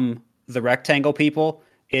the rectangle people,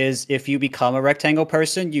 is if you become a rectangle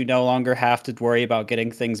person, you no longer have to worry about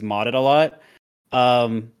getting things modded a lot.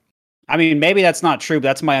 I mean, maybe that's not true, but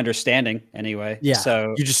that's my understanding anyway. Yeah.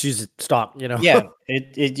 So you just use it stock, you know. Yeah,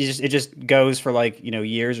 it just goes for like, you know,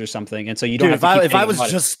 years or something, and so you don't. Dude, have to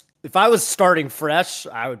if I was starting fresh,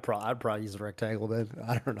 I'd probably use a rectangle. Then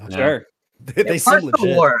I don't know. Sure. They seem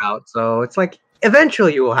legit. Wore out, so it's like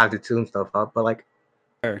eventually you will have to tune stuff up, but like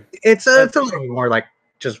it's a little more like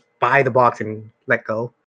just buy the box and let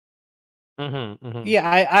go.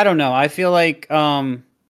 Yeah, I don't know. I feel like I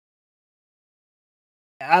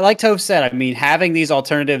like Toph said, I mean, having these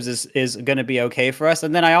alternatives is going to be okay for us.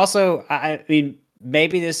 And then I mean,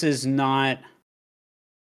 maybe this is not,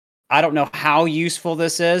 I don't know how useful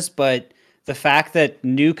this is, but the fact that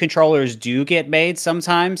new controllers do get made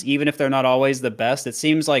sometimes, even if they're not always the best, it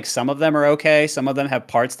seems like some of them are okay. Some of them have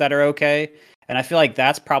parts that are okay. And I feel like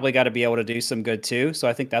that's probably got to be able to do some good too. So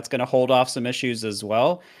I think that's going to hold off some issues as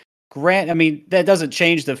well. I mean, that doesn't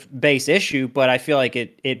change the base issue, but I feel like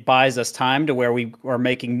it buys us time to where we are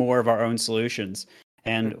making more of our own solutions.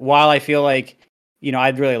 And while I feel like, you know,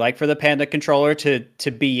 I'd really like for the Panda controller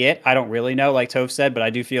to be it, I don't really know, like Toph said, but I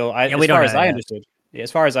do feel, as far as I understood, as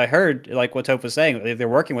far as I heard, like what Toph was saying, they're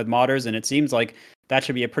working with modders, and it seems like that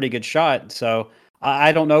should be a pretty good shot. So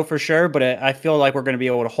I don't know for sure, but I feel like we're going to be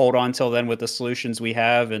able to hold on till then with the solutions we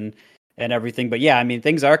have and everything. But yeah, I mean,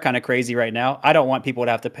 things are kind of crazy right now. I don't want people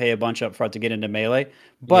to have to pay a bunch up front to get into Melee,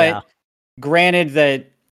 but granted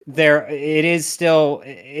that it is still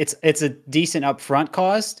it's a decent upfront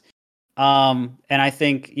cost. And I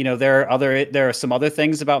think, you know, there are some other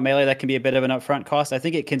things about Melee that can be a bit of an upfront cost. I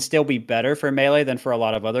think it can still be better for Melee than for a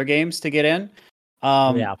lot of other games to get in.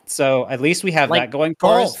 So at least we have like that going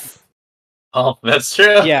for us. Oh, that's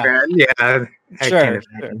true. Yeah. Yeah. Sure.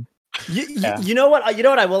 You know what? You know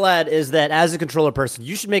what I will add is that as a controller person,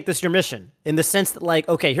 you should make this your mission in the sense that, like,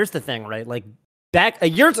 okay, here's the thing, right? Like a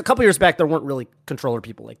couple years back, there weren't really controller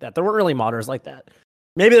people like that. There weren't really modders like that.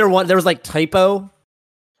 Maybe there was like Typo.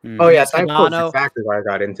 Oh yeah, Typo is exactly why I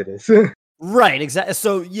got into this. Right, exactly.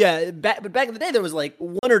 So yeah, back in the day, there was like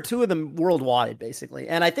one or two of them worldwide, basically.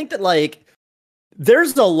 And I think that like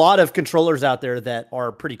there's a lot of controllers out there that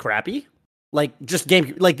are pretty crappy. Like just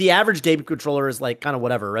like the average game controller is like kind of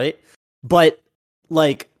whatever, right? But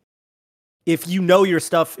like if you know your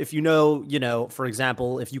stuff, if you know, for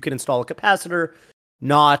example, if you can install a capacitor,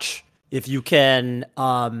 notch, if you can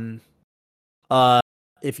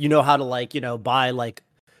if you know how to like, you know, buy like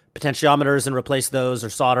potentiometers and replace those or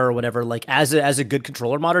solder or whatever, like as a good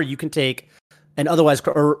controller modder, you can take and otherwise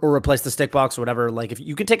or replace the stick box or whatever. Like if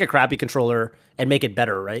you can take a crappy controller and make it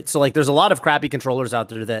better, right? So like there's a lot of crappy controllers out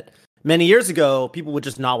there that many years ago people would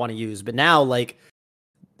just not want to use, but now like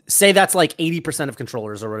say that's like 80% of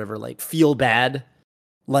controllers or whatever, like feel bad,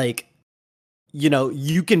 like, you know,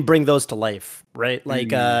 you can bring those to life, right? Like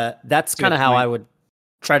that's kind of how I would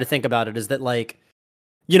try to think about it, is that like,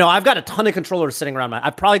 you know, I've got a ton of controllers sitting around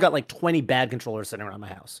I've probably got like 20 bad controllers sitting around my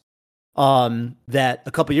house. That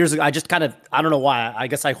a couple years ago, I just kind of, I don't know why, I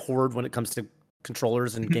guess I hoard when it comes to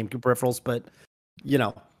controllers and GameCube peripherals, but you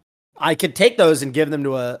know, I could take those and give them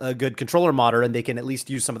to a good controller modder and they can at least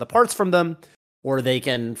use some of the parts from them, or they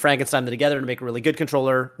can Frankenstein them together to make a really good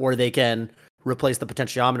controller, or they can replace the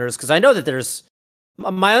potentiometers. Because I know that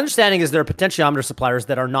my understanding is there are potentiometer suppliers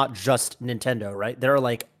that are not just Nintendo, right? There are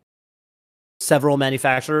like several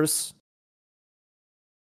manufacturers.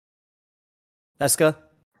 Eska?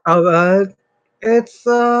 Oh, it's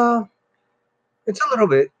a little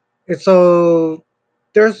bit. So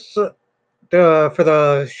there's for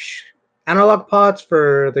the analog pots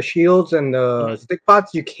for the shields and the stick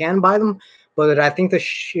pots, you can buy them, but I think the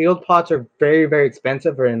shield pots are very, very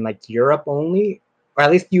expensive, or in like Europe only, or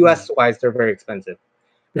at least US wise, they're very expensive.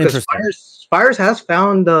 Because Spires has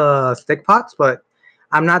found stick pots, but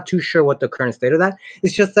I'm not too sure what the current state of that.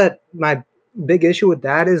 It's just that my big issue with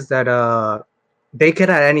that is that they could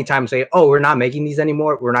at any time say, "Oh, we're not making these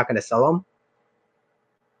anymore. We're not going to sell them."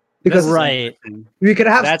 Because we could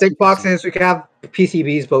have stick boxes, we could have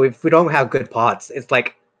PCBs, but if we don't have good pots, it's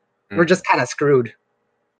like we're just kind of screwed.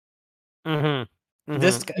 We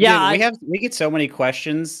get so many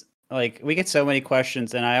questions. Like we get so many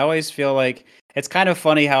questions, and I always feel like it's kind of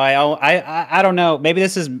funny how I don't know. Maybe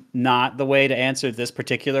this is not the way to answer this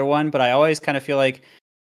particular one, but I always kind of feel like,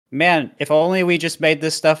 man, if only we just made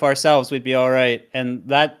this stuff ourselves, we'd be all right. And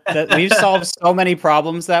that we've solved so many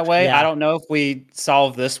problems that way. Yeah. I don't know if we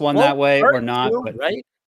solve this one that way or not, but right?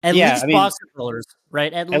 At least box controllers,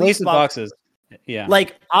 right? At least the boxes. Yeah.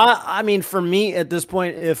 Like I mean, for me at this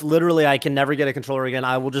point, if literally I can never get a controller again,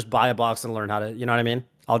 I will just buy a box and learn how to. You know what I mean?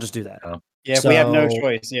 I'll just do that. Yeah, if we have no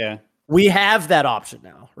choice. Yeah, we have that option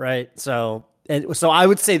now, right? So I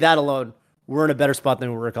would say that alone, we're in a better spot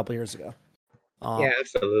than we were a couple years ago. Yeah,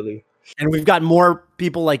 absolutely. And we've got more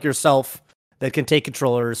people like yourself that can take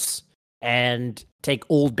controllers and take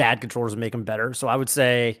old bad controllers and make them better. So I would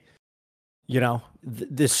say, you know,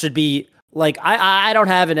 this should be like, I don't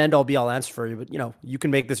have an end all be all answer for you, but you know, you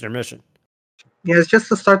can make this your mission. Yeah, it's just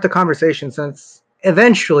to start the conversation, since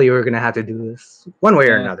eventually we're going to have to do this one way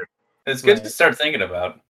or another. It's good to start thinking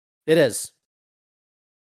about. It is.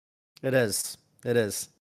 But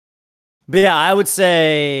yeah, I would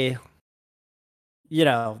say, you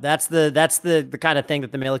know, that's the kind of thing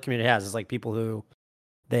that the Melee community has, is like people who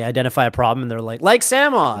they identify a problem and they're like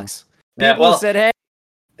Samox. People said, hey,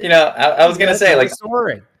 you know, I was gonna say, like,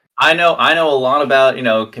 story. I know a lot about, you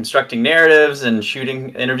know, constructing narratives and shooting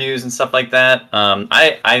interviews and stuff like that.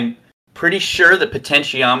 I'm pretty sure that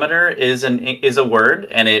potentiometer is a word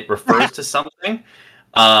and it refers to something.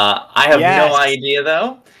 I have no idea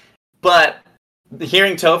though, but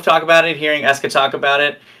hearing Toph talk about it, hearing Eska talk about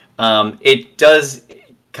it, it does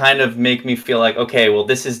kind of make me feel like, okay, well,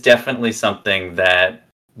 this is definitely something that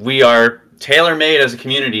we are tailor-made as a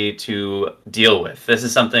community to deal with. This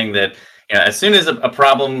is something that, you know, as soon as a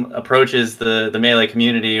problem approaches the Melee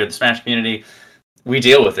community or the Smash community, we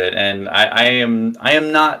deal with it, and I am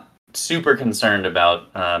not super concerned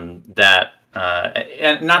about that.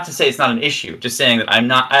 And not to say it's not an issue, just saying that I'm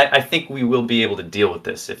not. I think we will be able to deal with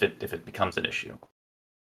this if it becomes an issue.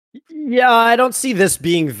 Yeah, I don't see this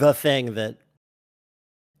being the thing that,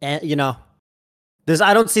 this.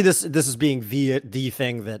 I don't see this as being the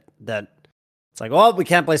thing that it's like, oh, we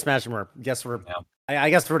can't play Smash anymore. Guess we're. Yeah. I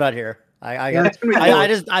guess we're not here.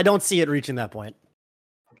 I don't see it reaching that point.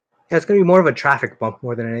 Yeah, it's gonna be more of a traffic bump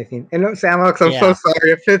more than anything. And Samox, I'm so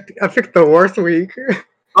sorry. I picked the worst week.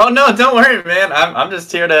 Oh no, don't worry, man. I'm just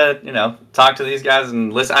here to talk to these guys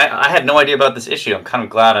and listen. I had no idea about this issue. I'm kind of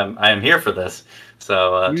glad I am here for this.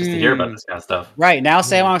 So just to hear about this kind of stuff. Right now,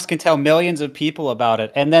 Samox can tell millions of people about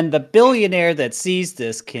it, and then the billionaire that sees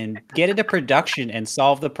this can get into production and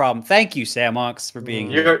solve the problem. Thank you, Samox, for being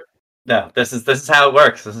here. No, this is how it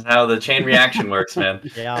works. This is how the chain reaction works, man.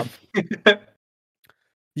 Yeah.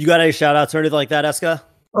 You got any shout outs or anything like that, Eska?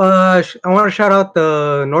 I want to shout out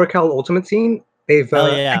the NorCal Ultimate scene. I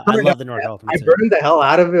love the NorCal Ultimate scene. I burned the hell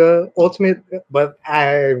out of Ultimate, but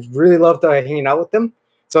I really loved hanging out with them.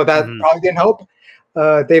 So that probably didn't help.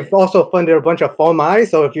 They've also funded a bunch of FOMI,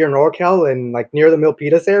 so if you're in NorCal and like near the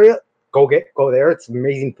Milpitas area, go there. It's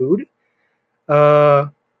amazing food.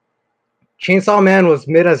 Chainsaw Man was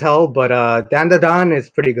mid as hell, but Dandadan is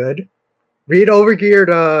pretty good. Read Overgeared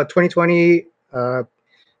 2020, God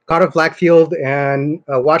of Blackfield, and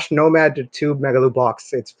watch Nomad 2 Megaloop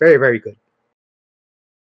Box. It's very, very good.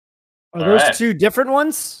 Are those two different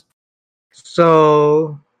ones?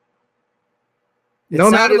 So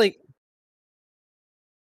Nomad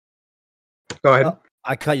Go ahead.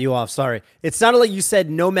 I cut you off. Sorry. It sounded like you said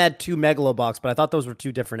Nomad 2 Megalobox, but I thought those were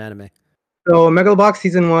two different anime. So Megalobox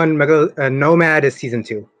season 1, Nomad is season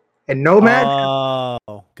 2, and Nomad.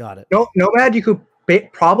 Oh, got it. Nomad you could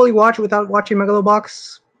probably watch without watching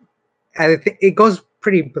Megalobox. I think it goes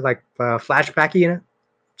pretty like flashbacky in it,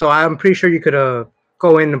 so I'm pretty sure you could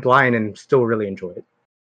go in blind and still really enjoy it.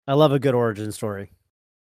 I love a good origin story.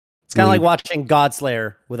 It's kind of like watching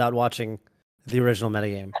Godslayer without watching the original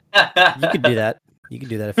metagame. You could do that. You could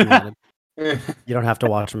do that if you wanted. You don't have to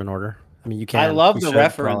watch them in order. I mean, you can. I love the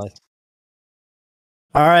reference. Probably.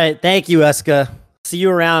 All right, thank you, Eska. See you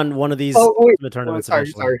around one of these tournaments.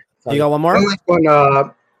 Sorry. You got one more?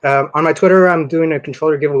 On my Twitter, I'm doing a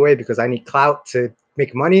controller giveaway because I need clout to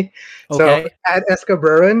make money. Okay. So at Eska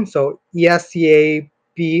Breran, so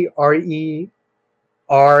ESCABRERAEN,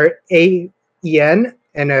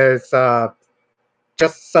 and it's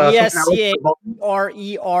just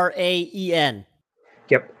ESCABRERAEN.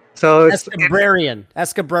 Yep. So it's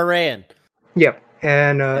Escabrarian. Yep.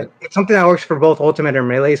 And it's something that works for both Ultimate and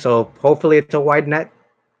Melee, so hopefully it's a wide net.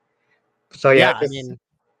 So yeah,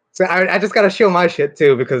 I just gotta show my shit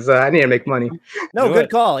too because I need to make money. No,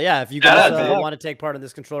 good call. Yeah, if you guys want to take part in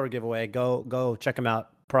this controller giveaway, go check them out.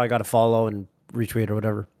 Probably got to follow and retweet or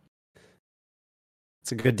whatever.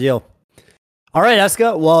 It's a good deal. All right,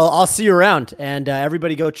 Eska. Well, I'll see you around, and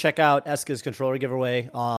everybody go check out Eska's controller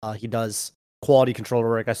giveaway. He does quality controller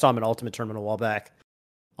work. I saw him at Ultimate Tournament a while back.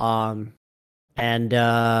 And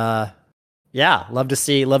love to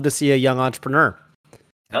see a young entrepreneur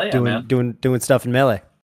doing stuff in Melee.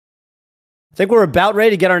 I think we're about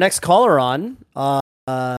ready to get our next caller on. I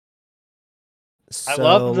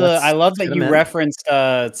love that you referenced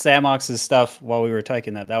Samox's stuff while we were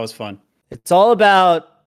typing that. That was fun. It's all about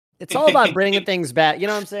bringing things back. You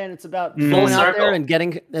know what I'm saying? It's about going out there and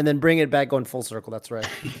then bringing it back, going full circle. That's right.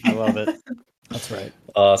 I love it. That's right.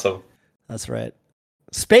 Awesome. That's right.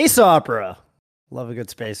 Space opera. Love a good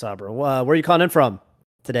space opera. Where are you calling in from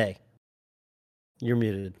today? You're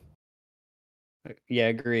muted. Yeah, I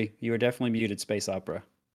agree. You were definitely muted, space opera.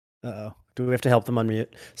 Uh-oh. Do we have to help them unmute?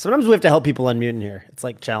 Sometimes we have to help people unmute in here. It's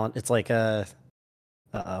like challenge. It's like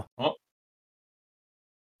uh-oh. Oh.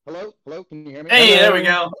 Hello? Can you hear me? Hey, there we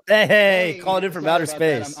go. Hey, calling in from outer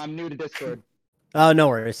space. I'm new to Discord. Oh, no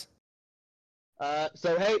worries.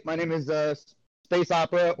 So hey, my name is Space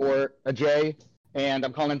Opera or Ajay, and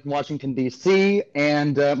I'm calling from Washington D.C.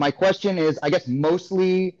 And my question is, I guess,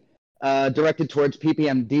 mostly directed towards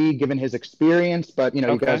PPMD, given his experience. But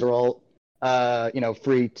you guys are all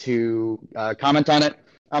free to comment on it.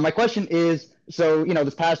 My question is, so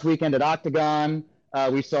this past weekend at Octagon,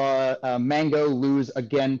 we saw Mango lose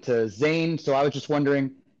again to Zane. So I was just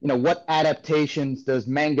wondering, what adaptations does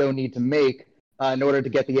Mango need to make in order to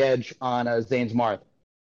get the edge on Zane's Marth?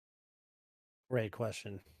 Great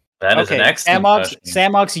question. That is an excellent question.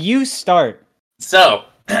 Samox, you start. So,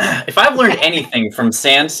 if I've learned anything from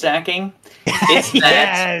sand stacking, it's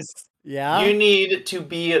that you need to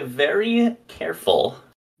be very careful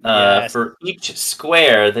for each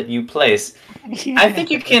square that you place. I think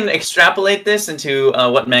you can extrapolate this into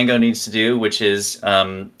what Mango needs to do, which is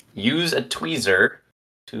use a tweezer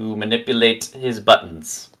to manipulate his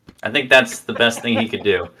buttons. I think that's the best thing he could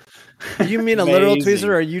do. Do you mean a literal tweezer,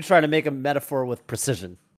 or are you trying to make a metaphor with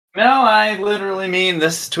precision? No, I literally mean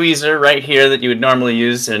this tweezer right here that you would normally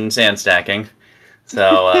use in sand stacking.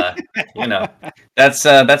 So,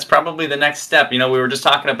 that's probably the next step. We were just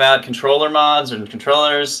talking about controller mods and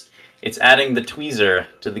controllers. It's adding the tweezer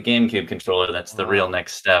to the GameCube controller. That's the real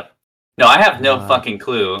next step. No, I have no fucking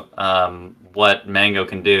clue what Mango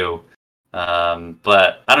can do.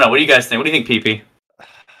 But I don't know. What do you guys think? What do you think, PP?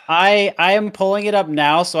 I am pulling it up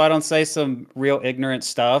now, so I don't say some real ignorant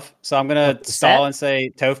stuff. So I'm gonna stall and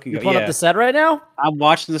say Toph can go. You pulling up the set right now? I'm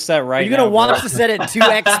watching the set right now. You're gonna watch the set at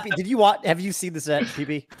 2x speed. Have you seen the set,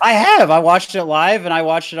 PP? I have. I watched it live and I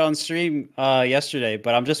watched it on stream yesterday.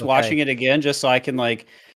 But I'm just watching it again just so I can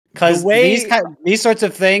because these sorts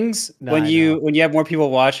of things, when you have more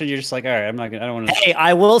people watching, you're just like, all right, I don't want to. Hey,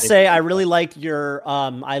 I will say I really liked your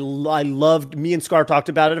I loved, me and Scar talked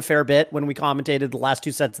about it a fair bit when we commentated the last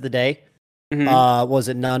two sets of the day. Mm-hmm. Was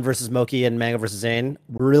it None versus Moki and Mango versus Zane?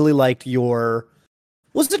 Really liked your,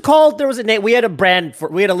 what's it called? There was a name. We had a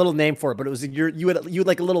little name for it, but it was you had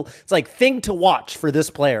like a little, it's like thing to watch for this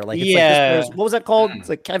player. Like, it's like this what was that called? It's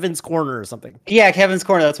like Kevin's Corner or something. Yeah, Kevin's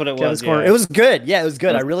Corner. That's what it was. Corner. It was good. Yeah, it was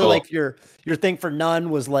good. I really liked your thing for None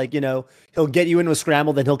was like, he'll get you into a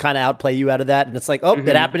scramble, then he'll kind of outplay you out of that. And it's like,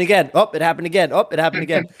 it happened again. It happened again. It happened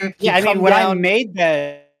again. Yeah, I mean, when I made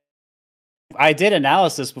that, I did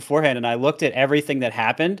analysis beforehand and I looked at everything that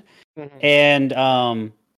happened.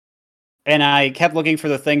 And I kept looking for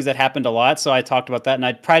the things that happened a lot. So I talked about that and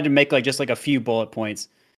I tried to make just a few bullet points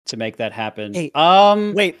to make that happen. Hey,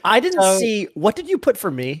 wait, I didn't see, what did you put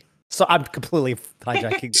for me? So I'm completely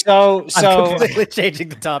hijacking. I'm completely changing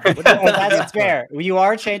the topic. That's fair. You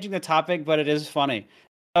are changing the topic, but it is funny.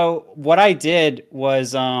 So what I did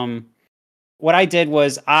was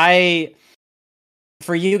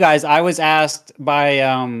for you guys, I was asked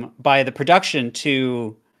by the production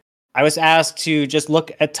I was asked to just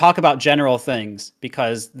talk about general things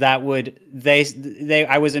because that would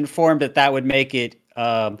I was informed that would make it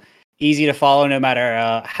easy to follow no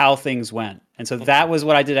matter how things went. And so that was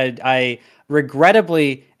what I did. I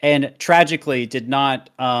regrettably and tragically did not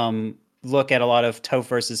look at a lot of Toph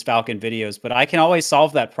versus Falcon videos, but I can always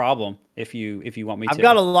solve that problem if you want me to. I've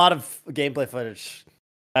got a lot of gameplay footage.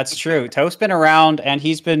 That's true. Toph's been around and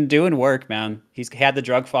he's been doing work, man. He's had the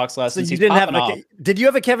drug fox lessons. So you didn't have did you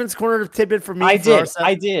have a Kevin's Corner tidbit for me? I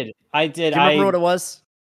did. Do you remember what it was?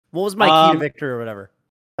 What was my key to victory or whatever?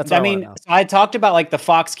 That's I talked about the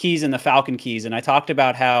Fox keys and the Falcon keys, and I talked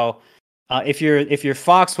about how if you're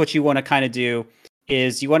Fox, what you want to kind of do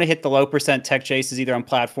is you want to hit the low percent tech chases either on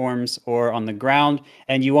platforms or on the ground,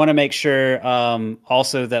 and you want to make sure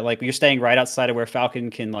also that you're staying right outside of where Falcon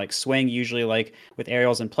can swing, usually with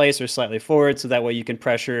aerials in place or slightly forward, so that way you can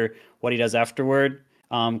pressure what he does afterward.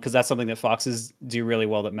 Because that's something that Foxes do really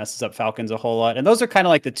well that messes up Falcons a whole lot. And those are kind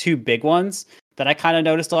of the two big ones that I kind of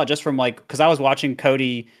noticed a lot just from because I was watching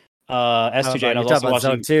Cody S2J and I was also watching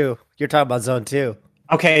Zone 2. You're talking about Zone 2.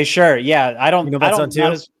 Okay, sure. Yeah, Zone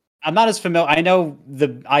 2? I'm not as familiar. I know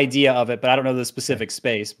the idea of it, but I don't know the specific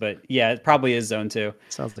space. But yeah, it probably is Zone 2.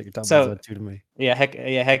 Sounds like you're talking about Zone 2 to me. Yeah,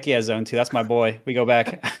 heck yeah, Zone 2. That's my boy. We go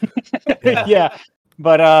back. Yeah,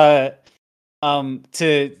 but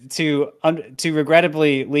to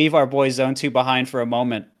regrettably leave our boy Zone 2 behind for a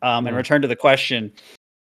moment and return to the question.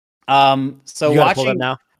 So you watching pull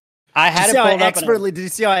now. I had it pulled up. Did you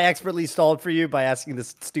see how I expertly stalled for you by asking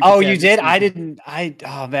this stupid? Oh, you did? I didn't.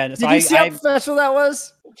 Oh man. Did you see how special that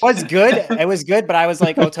was? Was good. It was good, but I was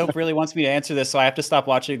like, Toph really wants me to answer this, so I have to stop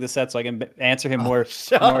watching the set so I can answer him more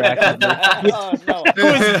accurately. Oh, no. It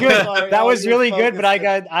was good. That was really good, but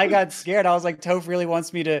I got scared. I was like, Toph really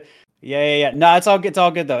wants me to. Yeah. No, it's all good. It's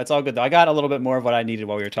all good though. I got a little bit more of what I needed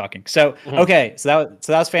while we were talking. So okay, so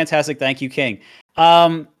that was fantastic. Thank you, King.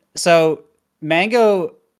 So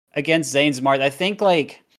Mango against Zane Smart, I think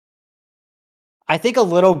a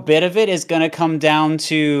little bit of it is going to come down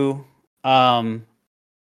to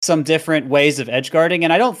some different ways of edge guarding,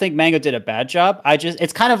 and I don't think Mango did a bad job.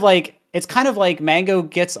 It's kind of like Mango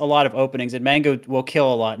gets a lot of openings and Mango will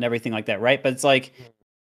kill a lot and everything like that, right? But it's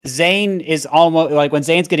Zane is almost when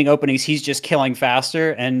Zane's getting openings, he's just killing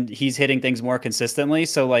faster and he's hitting things more consistently.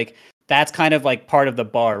 So that's kind of part of the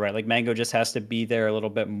bar, right? Mango just has to be there a little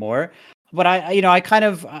bit more. But I kind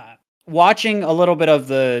of watching a little bit of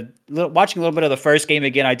the first game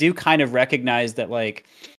again, I do kind of recognize that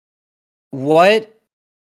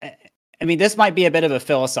I mean, this might be a bit of a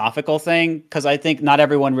philosophical thing because I think not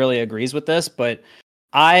everyone really agrees with this, but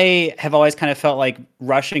I have always kind of felt like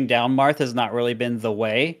rushing down Marth has not really been the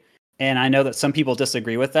way. And I know that some people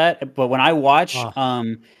disagree with that, but when I watch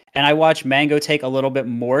and I watch Mango take a little bit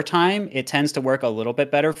more time, it tends to work a little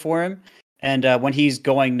bit better for him. And when he's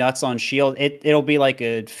going nuts on shield, it'll be like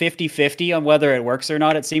a 50-50 on whether it works or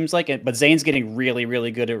not, it seems like it. But Zane's getting really,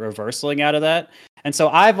 really good at reversaling out of that. And so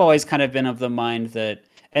I've always kind of been of the mind that,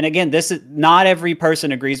 and again, this is not every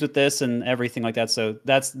person agrees with this and everything like that. So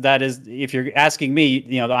that is, if you're asking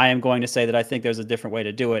me, I am going to say that I think there's a different way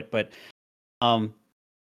to do it. But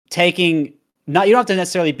you don't have to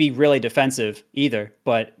necessarily be really defensive either,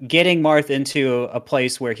 but getting Marth into a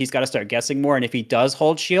place where he's got to start guessing more. And if he does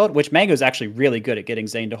hold shield, which Mango's actually really good at getting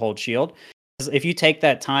Zane to hold shield, if you take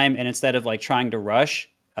that time and instead of like trying to rush,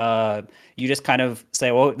 you just kind of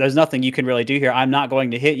say, well, there's nothing you can really do here. I'm not going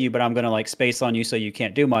to hit you, but I'm going to like space on you so you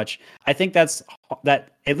can't do much. I think that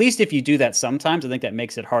at least if you do that sometimes, I think that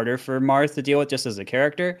makes it harder for Marth to deal with just as a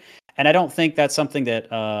character. And I don't think that's something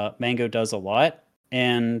that Mango does a lot.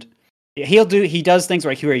 And he does things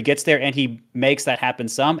where he gets there and he makes that happen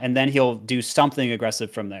some, and then he'll do something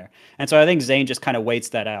aggressive from there. And so I think Zane just kind of waits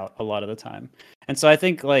that out a lot of the time. And so I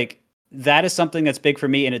think like that is something that's big for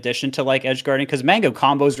me in addition to like edge guarding, because Mango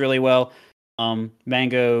combos really well.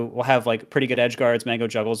 Mango will have like pretty good edge guards. Mango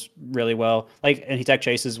juggles really well, like, and he tech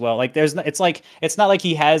chases well. Like it's not like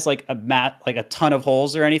he has like a ton of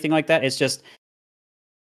holes or anything like that. It's just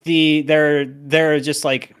they're just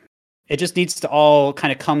like, it just needs to all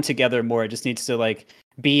kind of come together more. It just needs to like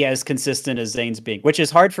be as consistent as Zane's being, which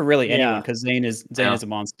is hard for really anyone because Zane is a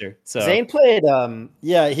monster. So Zane played,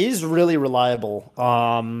 he's really reliable.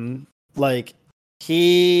 Like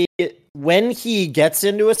when he gets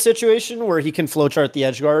into a situation where he can flowchart the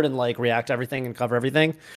edge guard and like react to everything and cover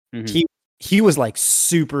everything, he was like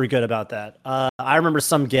super good about that. I remember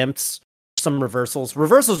some gimps, some reversals.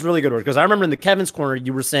 Reversals really good work because I remember in the Kevin's corner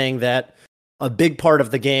you were saying that a big part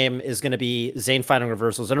of the game is going to be Zane finding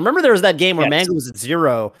reversals. And remember there was that game where Mango was at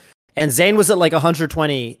 0 and Zane was at like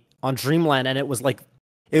 120 on Dreamland, and it was like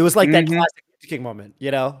that classic Mute King moment,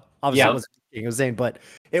 Obviously it was Zane, but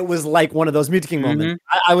it was like one of those Mute King moments.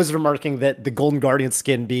 I was remarking that the Golden Guardian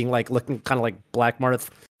skin being like looking kind of like Black Marth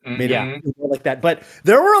made it like that. But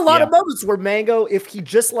there were a lot of moments where Mango, if he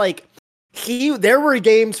just like there were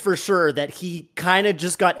games for sure that he kind of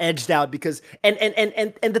just got edged out because and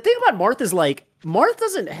the thing about Marth is like Marth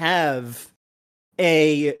doesn't have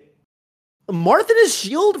Marth in his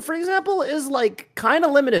shield, for example, is like kind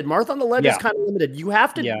of limited. Marth on the ledge is kind of limited. You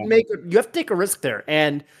have to take a risk there.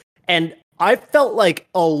 And I felt like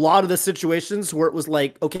a lot of the situations where it was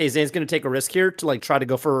like, okay, Zane's going to take a risk here to like try to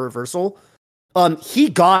go for a reversal. He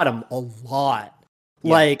got him a lot.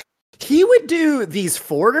 Yeah. Like he would do these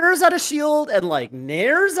forwarders out of shield and like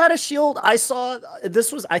nairs out of shield. I saw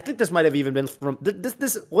I think this might have even been from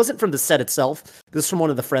this wasn't from the set itself. This is from one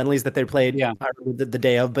of the friendlies that they played the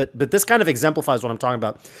day of, but this kind of exemplifies what I'm talking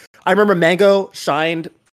about. I remember Mango shined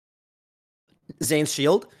Zane's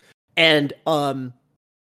shield and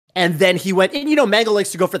then he went, and Mango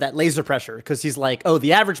likes to go for that laser pressure because he's like, oh,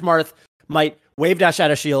 the average Marth might wave dash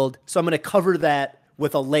out of shield, so I'm going to cover that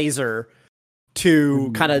with a laser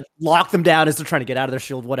to kind of lock them down as they're trying to get out of their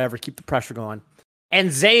shield, whatever, keep the pressure going. And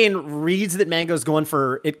Zane reads that Mango's going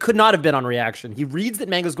for, it could not have been on reaction. He reads that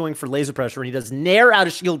Mango's going for laser pressure, and he does nair out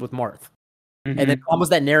of shield with Marth. And then combos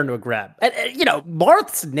that nair into a grab. And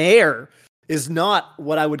Marth's nair is not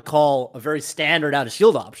what I would call a very standard out of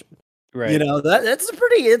shield option. Right.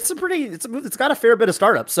 It's got a fair bit of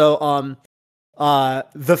startup. So,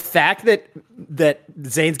 the fact that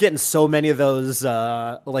Zane's getting so many of those,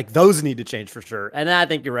 those need to change for sure. And I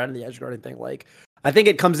think you're right on the edge guarding thing. Like, I think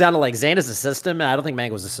it comes down to like Zane is a system, and I don't think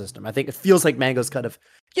Mango's a system. I think it feels like Mango's kind of,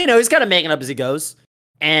 he's kind of making up as he goes.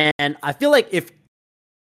 And I feel like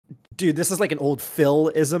this is like an old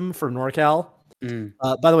Phil-ism for NorCal.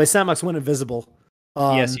 By the way, Samox went invisible.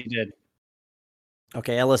 Yes, he did.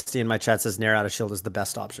 Okay, LSD in my chat says nair out of shield is the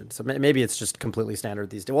best option. So maybe it's just completely standard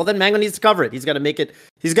these days. Well, then Mango needs to cover it. He's got to make it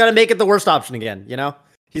the worst option again.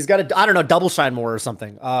 He's got to, I don't know, double shine more or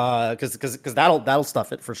something. Because that'll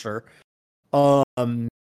stuff it for sure. You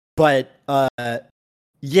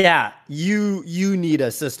need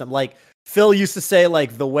a system. Like Phil used to say,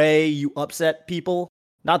 like the way you upset people.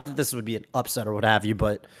 Not that this would be an upset or what have you,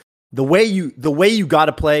 but the way you got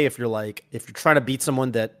to play if you're trying to beat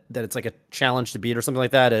someone that it's like a challenge to beat or something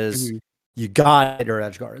like that is you got your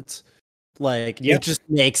edge guards. Like it just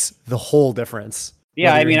makes the whole difference.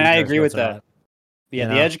 Yeah, I mean I agree with that. Yeah,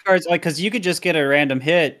 the edge guards, like, because you could just get a random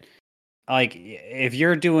hit like if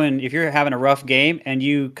you're having a rough game and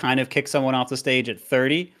you kind of kick someone off the stage at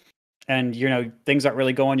 30 and things aren't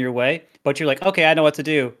really going your way, but you're like, okay, I know what to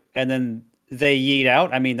do, and then they yeet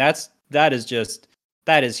out. I mean, that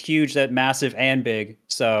is huge, that massive and big.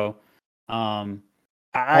 So I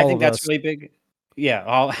think that's really big.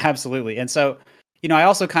 Yeah, absolutely. And so, I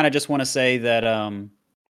also kind of just want to say that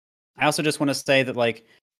like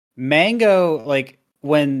Mango, like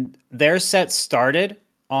when their set started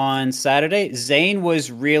on Saturday, Zane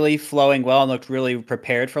was really flowing well and looked really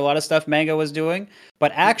prepared for a lot of stuff Mango was doing.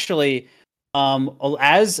 But actually,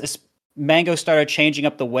 as Mango started changing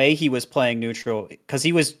up the way he was playing neutral, because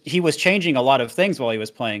he was changing a lot of things while he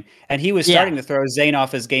was playing, and he was starting to throw Zane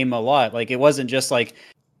off his game a lot. Like it wasn't just like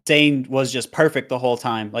Zane was just perfect the whole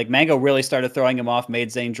time. Like Mango really started throwing him off,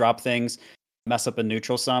 made Zane drop things, mess up a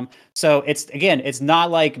neutral some. So it's not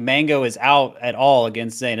like Mango is out at all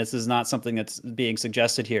against Zane. This is not something that's being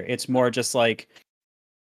suggested here. It's more just like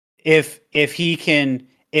if he can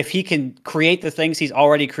create the things he's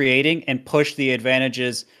already creating and push the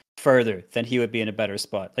advantages further, then he would be in a better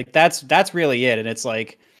spot. Like that's really it. And it's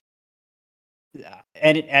like,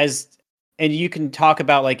 and you can talk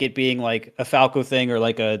about like it being like a Falco thing or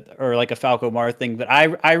like a Falco Mar thing, but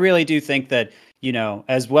I really do think that,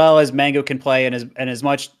 as well as Mango can play and as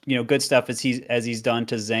much, good stuff as he's done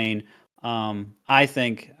to Zane, I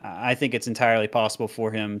think it's entirely possible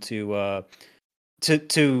for him to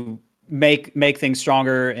make things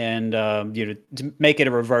stronger and to make it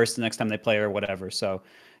a reverse the next time they play or whatever. So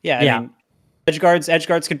I mean, edge guards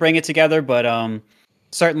can bring it together, but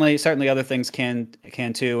certainly other things can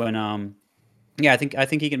too. And I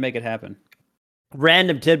think he can make it happen.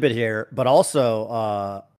 Random tidbit here, but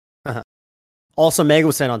also Mango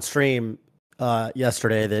was saying on stream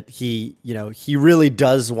yesterday that he really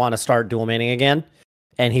does want to start dual maning again,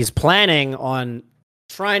 and he's planning on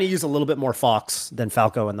trying to use a little bit more Fox than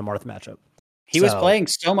Falco in the Marth matchup. He was playing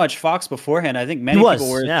so much Fox beforehand. I think many people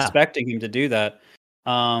were expecting him to do that.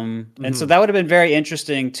 And so that would have been very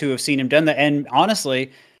interesting to have seen him done that. And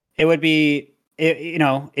honestly, it would be,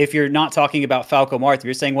 if you're not talking about Falco Marth,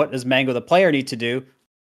 you're saying, what does Mango the player need to do?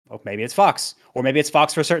 Well, maybe it's Fox, or maybe it's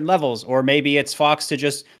Fox for certain levels, or maybe it's Fox to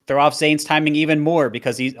just throw off Zane's timing even more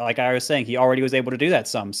because he, like I was saying, he already was able to do that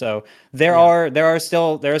some. So there are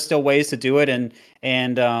still ways to do it, and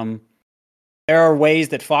there are ways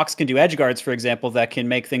that Fox can do edge guards, for example, that can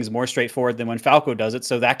make things more straightforward than when Falco does it.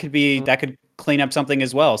 So that could clean up something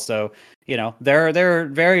as well. So there are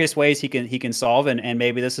various ways he can solve, and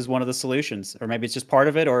maybe this is one of the solutions, or maybe it's just part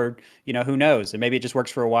of it, or who knows, and maybe it just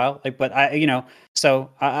works for a while. But I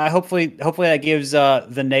hopefully that gives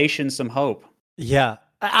the nation some hope. Yeah.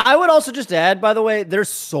 I would also just add, by the way, there's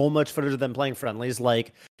so much footage of them playing friendlies.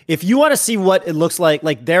 Like, if you want to see what it looks like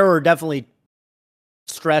there are definitely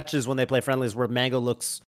stretches when they play friendlies where Mango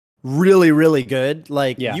looks really, really good.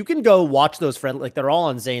 Like, you can go watch those friendly, like they're all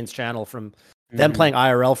on Zane's channel from them playing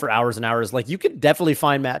IRL for hours and hours. Like, you could definitely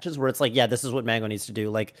find matches where it's like, yeah, this is what Mango needs to do.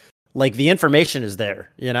 Like the information is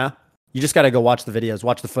there, you just got to go watch the videos,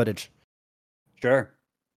 watch the footage. Sure.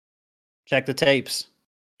 Check the tapes.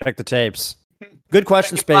 Good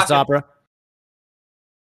question, Space Opera.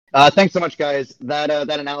 Thanks so much, guys. That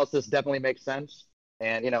analysis definitely makes sense.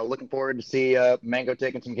 And, looking forward to see Mango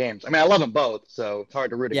taking some games. I mean, I love them both, so it's hard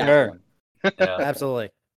to root against one. Absolutely.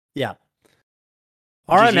 Yeah.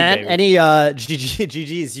 All right, man. Baby. Any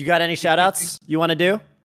GGs? You got any shout-outs you want to do?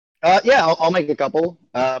 I'll make a couple.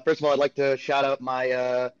 First of all, I'd like to shout out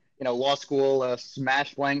my, law school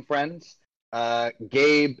Smash playing friends.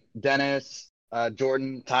 Gabe, Dennis,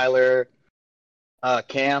 Jordan, Tyler,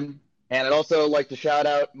 Cam. And I'd also like to shout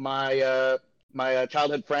out my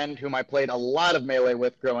childhood friend whom I played a lot of Melee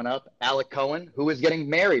with growing up, Alec Cohen, who is getting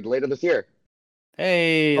married later this year.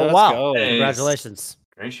 Hey, let's go. Hey, congratulations.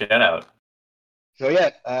 Great shout out. So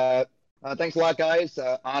thanks a lot, guys.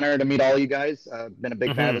 Honor to meet all you guys. Been a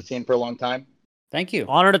big fan of the scene for a long time. Thank you.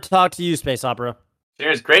 Honor to talk to you, Space Opera.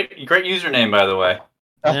 Cheers. Great username, by the way.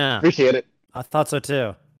 Yeah. Appreciate it. I thought so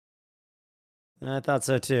too.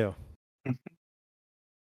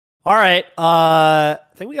 All right. I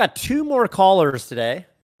think we got 2 more callers today.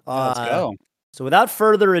 Let's go. So without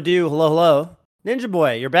further ado, hello. Ninja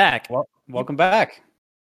Boy, you're back. Well, welcome back.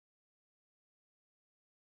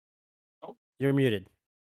 You're muted.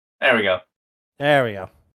 There we go. And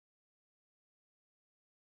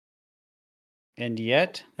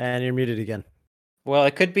you're muted again. Well,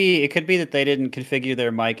 it could be that they didn't configure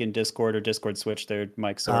their mic in Discord, or Discord switched their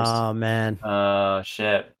mic source. Oh man.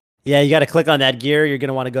 Shit. Yeah, you got to click on that gear. You're going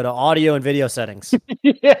to want to go to audio and video settings.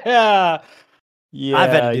 Yeah.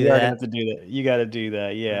 I've had to do that. You got to do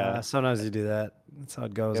that. Yeah. Sometimes you do that. That's how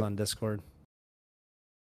it goes on Discord.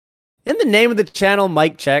 In the name of the channel,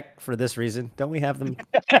 Mike Check, for this reason. Don't we have them?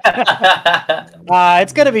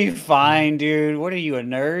 It's gonna be fine, dude. What are you, a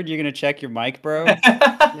nerd? You're gonna check your mic, bro?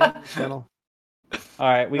 Channel. All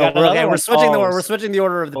right, we got okay. one. We're switching the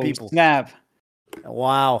order of the people. Snap.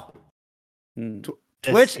 Wow. This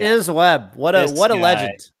Twitch guy. is web. What a This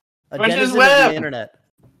legend. A Twitch is denizen of web. the internet.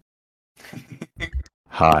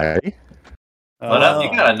 Hi. What up? You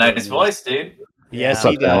got a nice voice, dude. Yes,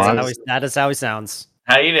 Yeah, he does. that is how he sounds.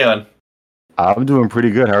 How you doing? I'm doing pretty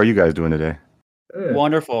good. How are you guys doing today?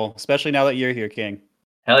 Wonderful, especially now that you're here, King.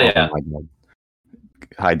 Hell yeah. Oh my God.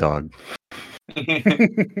 Hi, dog.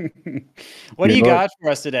 What do You you know- got for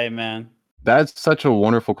us today, man? That's such a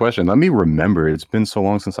wonderful question. Let me remember. It's been so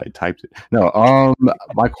long since I typed it. No,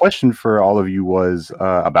 my question for all of you was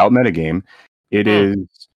about metagame. It is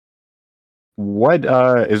what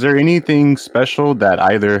is there anything special that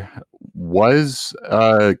either was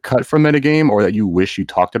cut from metagame or that you wish you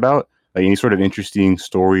talked about? Like any sort of interesting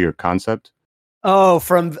story or concept? Oh,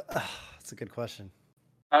 that's a good question.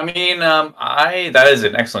 I mean, that is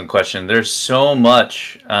an excellent question. There's so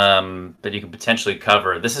much that you can potentially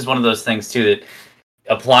cover. This is one of those things too that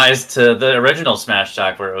applies to the original Smash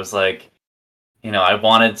Talk, where it was like, I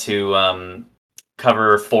wanted to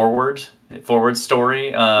cover Forward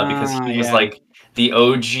story because he was like the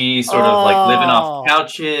OG sort of like living off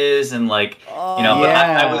couches and like but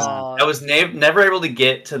I was never able to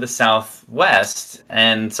get to the Southwest,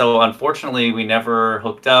 and so unfortunately we never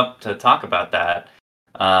hooked up to talk about that.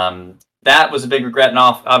 That was a big regret, and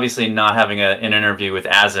obviously not having an interview with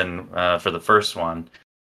Azen for the first one.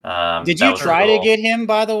 Did you try to get him,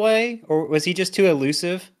 by the way, or was he just too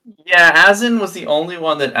elusive? Yeah, Azen was the only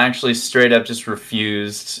one that actually straight up just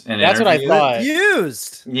refused an That's interview. what I thought.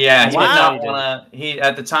 Refused. Yeah, he did Wow. not want to.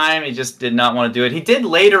 At the time, he just did not want to do it. He did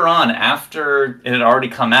later on, after it had already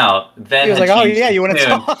come out. Then He was had like, "Oh changed yeah, his you want to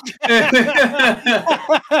tune. talk?"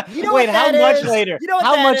 You know Wait, what how that much is? later? You know what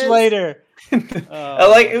How that much is? later?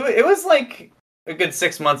 Like it was like a good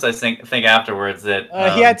 6 months, I think afterwards that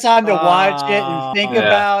He had time to watch it and think Yeah.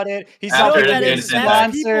 about it. He saw After that it it made was sense.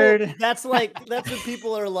 sponsored. That's when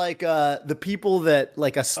people are like the people that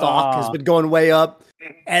like a stock has been going way up,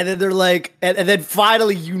 and then they're like, and then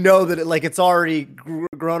finally that it's already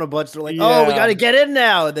grown a bunch. They're like, oh, we Yeah. got to get in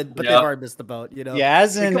now, and then but they've Yep. already missed the boat. Yeah,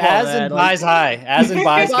 as in Come on, man, buys high. As in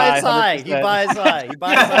buys he buys high. 100%. He buys high. He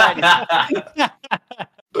buys high.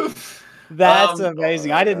 That's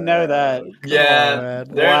amazing. I didn't know that. Yeah,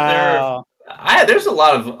 Wow. there's a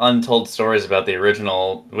lot of untold stories about the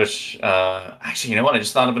original, which actually, you know what? I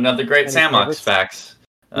just thought of another great Any Samox favorites? facts.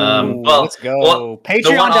 Ooh, Well, let's go. well,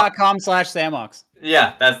 Patreon.com/Samox.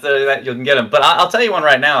 yeah, that's that you can get them. But I'll tell you one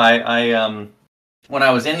right now. I when I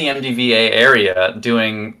was in the MDVA area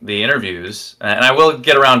doing the interviews, and I will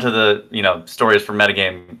get around to the stories for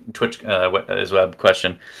metagame Twitch is web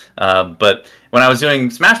question. But when I was doing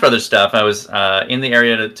Smash Brothers stuff, I was in the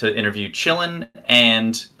area to interview Chillin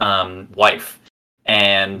and Wife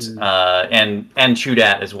and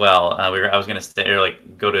Chudat as well. I was going to stay or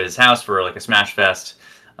go to his house for a Smash Fest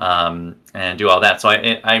and do all that. So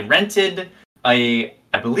I rented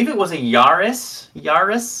I believe it was a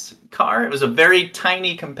Yaris car. It was a very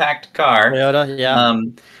tiny, compact car. Toyota, yeah.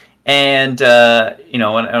 And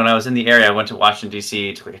when I was in the area, I went to Washington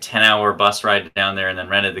D.C. Took a 10-hour bus ride down there, and then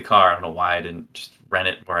rented the car. I don't know why I didn't just rent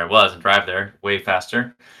it where I was and drive there way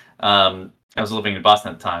faster. I was living in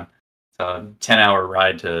Boston at the time, so a 10-hour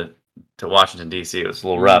ride to Washington D.C. It was a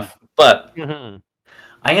little rough, but.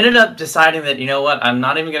 I ended up deciding that, I'm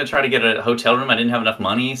not even going to try to get a hotel room. I didn't have enough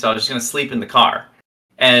money, so I was just going to sleep in the car.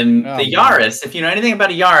 And the Yaris, if you know anything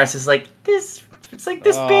about a Yaris, is like this. It's like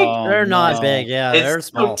this big. They're not big, yeah. They're It's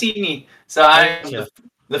small. so teeny. So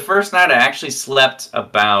the first night I actually slept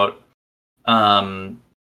about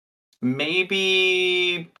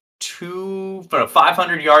maybe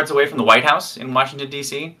 500 yards away from the White House in Washington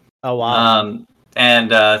D.C. Oh wow. So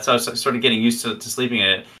I was sort of getting used to sleeping in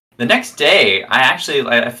it. The next day, I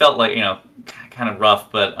felt like kind of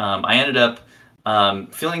rough, but I ended up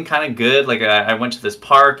feeling kind of good. Like I went to this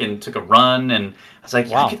park and took a run, and I was like,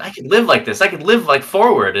 Wow. I could live like this. I could live like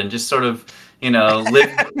Forward and just sort of live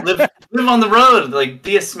on the road, like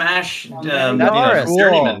be a Smash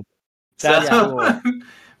journeyman. That's So- cool.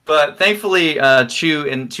 But thankfully,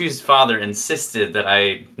 Chu's father insisted that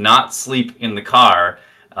I not sleep in the car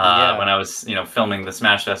when I was, filming the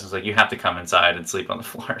Smash Fest. I was like, you have to come inside and sleep on the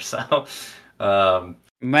floor. So,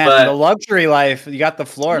 Man, but- the luxury life. You got the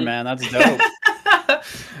floor, man. That's dope.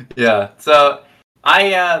 yeah. So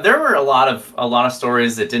there were a lot of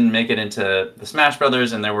stories that didn't make it into the Smash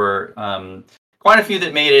Brothers, and there were quite a few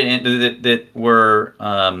that made it in, that were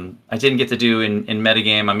I didn't get to do in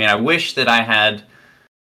metagame. I mean, I wish that I had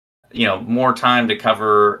more time to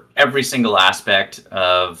cover every single aspect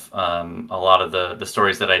of a lot of the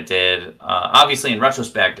stories that I did. Obviously, in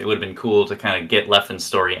retrospect, it would have been cool to kind of get Leffen's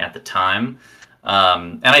story at the time.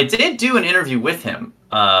 And I did do an interview with him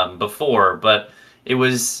before, but it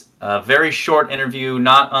was a very short interview,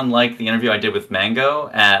 not unlike the interview I did with Mango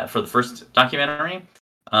for the first documentary.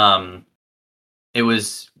 It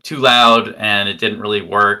was too loud and it didn't really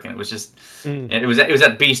work, and it was just it was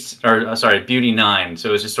at Beauty 9, so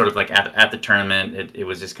it was just sort of like at the tournament. It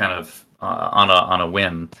was just kind of on a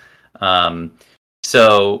whim.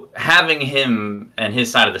 So having him and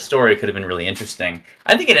his side of the story could have been really interesting.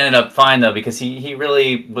 I think it ended up fine though, because he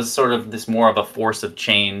really was sort of this more of a force of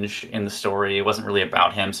change in the story. It wasn't really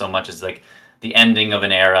about him so much as like the ending of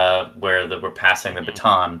an era where we're passing the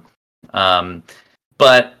baton.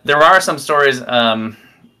 But there are some stories that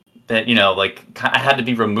like I had to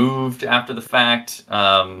be removed after the fact.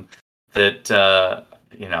 That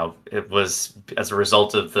it was as a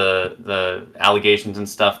result of the allegations and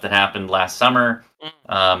stuff that happened last summer.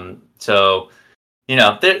 So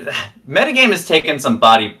metagame has taken some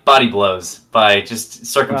body blows by just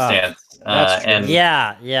circumstance. And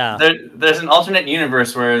there's an alternate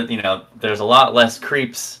universe where there's a lot less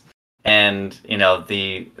creeps, and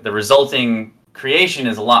the resulting creation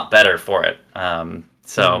is a lot better for it. But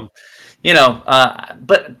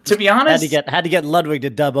to be honest, had to get Ludwig to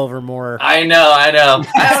dub over more. I know. I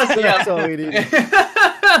honestly, that's all we needed.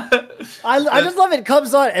 I just love it. It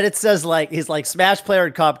comes on and it says like he's like Smash player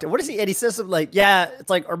and comp. What is he? And he says something like, "Yeah, it's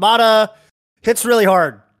like Armada hits really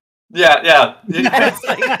hard." Yeah.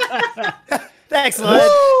 Thanks, Lud.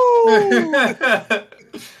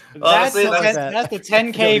 That's the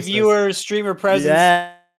 10K viewer streamer presence.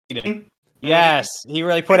 Yeah. Yes, he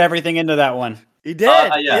really put everything into that one. He did.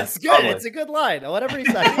 It's good. Totally. It's a good line. Whatever he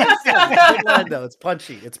said. It's a good line, though. It's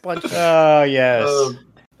punchy. Oh, yes.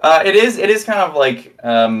 It is kind of like,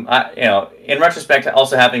 in retrospect,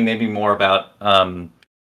 also having maybe more about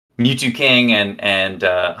Mewtwo King and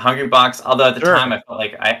Hungrybox. Although at the time, I felt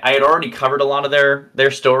like I had already covered a lot of their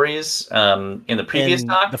stories in the previous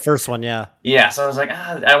doc. The first one, yeah. Yeah, so I was like,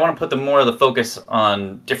 I want to put more of the focus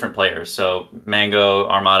on different players. So Mango,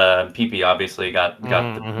 Armada, and PP obviously got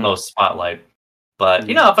the most spotlight. But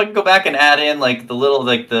if I could go back and add in like the little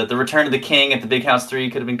the Return of the King at the Big House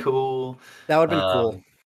 3 could have been cool. That would have been cool.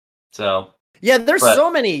 So yeah, there's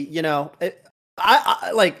so many.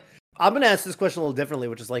 I like. I'm gonna ask this question a little differently,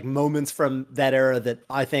 which is like moments from that era that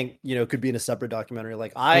I think could be in a separate documentary.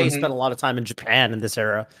 Like I spent a lot of time in Japan in this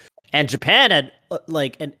era, and Japan had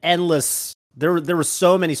like an endless. There were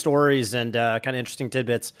so many stories and kind of interesting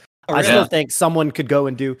tidbits. I still think someone could go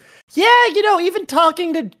and do. Yeah, even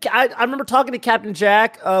talking to. I remember talking to Captain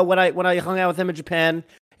Jack when I hung out with him in Japan,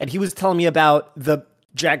 and he was telling me about the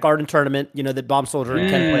Jack Garden tournament, that Bomb Soldier and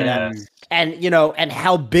Ken played at, and and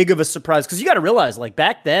how big of a surprise, because you got to realize, like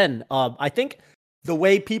back then, I think the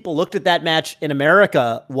way people looked at that match in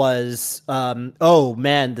America was, oh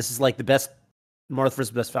man, this is like the best Marth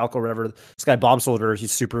versus best Falco, or whatever. This guy Bomb Soldier,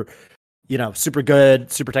 he's super, super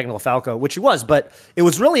good, super technical Falco, which he was, but it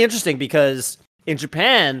was really interesting because in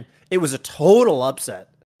Japan it was a total upset.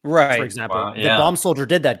 Right. For example, the Bomb Soldier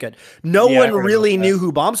did that good. No one really knew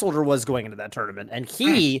who Bomb Soldier was going into that tournament. And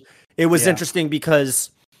it was interesting because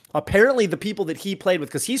apparently the people that he played with,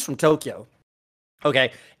 because he's from Tokyo.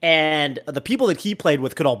 Okay. And the people that he played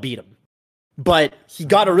with could all beat him. But he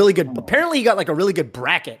got apparently he got like a really good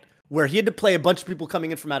bracket where he had to play a bunch of people coming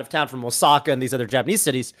in from out of town, from Osaka and these other Japanese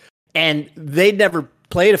cities. And they'd never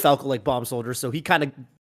played a Falco like Bomb Soldier. So he kind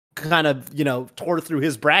of tore through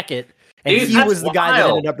his bracket. And he was the guy that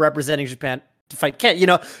ended up representing Japan to fight Ken,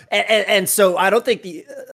 and so I don't think the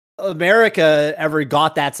America ever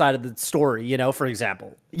got that side of the story, for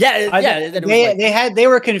example. They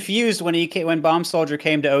were confused when Bomb Soldier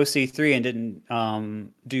came to OC3 and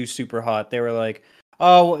didn't do super hot. They were like,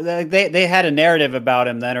 oh, they had a narrative about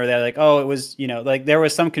him then, or they're like, oh, it was, like there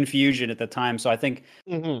was some confusion at the time. So I think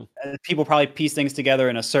people probably piece things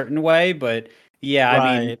together in a certain way, but. Yeah, right.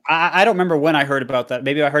 I mean, I don't remember when I heard about that.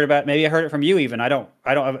 Maybe I heard it from you even. I don't.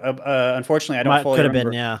 Unfortunately, I don't fully remember.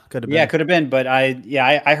 Could have been. Yeah, could have been. But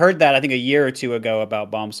I heard that I think a year or two ago about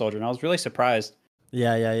Bomb Soldier, and I was really surprised.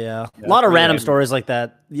 Yeah. Yeah, A lot of really random heavy. stories like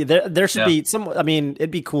that. Yeah, there should Yeah. be some. I mean, it'd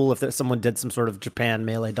be cool if someone did some sort of Japan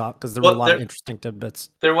Melee doc because there were a Well, lot of interesting tidbits.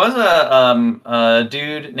 there was a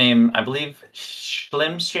dude named, I believe,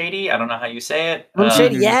 Slim Shady. I don't know how you say it.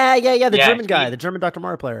 Shady, yeah. The yeah, German guy, the German Dr.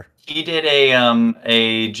 Mario player. He did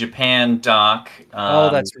a Japan doc. Oh,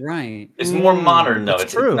 that's right. It's more modern though. that's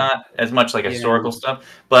It's true. not as much like Yeah. historical stuff,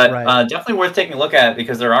 but Right. definitely worth taking a look at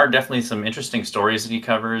because there are definitely some interesting stories that he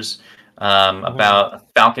covers about a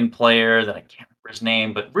Falcon player that I can't remember his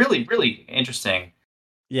name, but really, really interesting.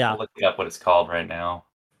 Yeah. I'll look up what it's called right now.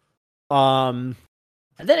 And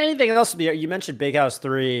then anything else? You mentioned Big House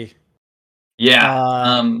 3.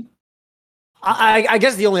 Yeah. I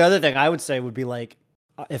guess the only other thing I would say would be like,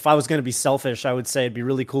 if I was going to be selfish, I would say it'd be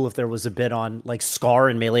really cool if there was a bit on like Scar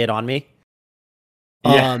and Melee It On Me.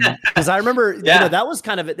 Yeah. Because I remember, Yeah. that was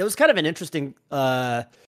kind of an interesting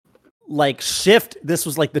like shift. This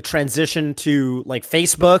was like the transition to like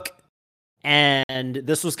Facebook, and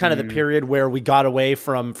this was kind of the period where we got away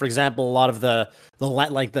from, for example, a lot of the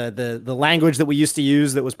language that we used to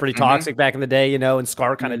use that was pretty toxic back in the day, and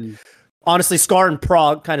Scar kind of. Honestly, Scar and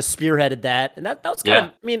Prague kind of spearheaded that, and that was kind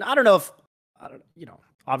of. I mean, I don't know if,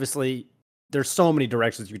 obviously, there's so many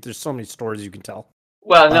directions. There's so many stories you can tell.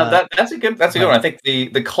 Well, no, that's a good one. I think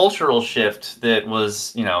the cultural shift that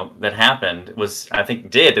was that happened was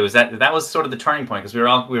that was sort of the turning point because we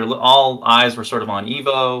were all eyes were sort of on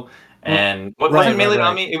Evo. And what wasn't Melee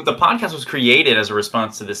on Me? The podcast was created as a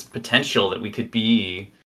response to this potential that we could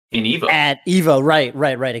be in Evo. At Evo,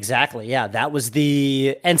 right, exactly. Yeah, that was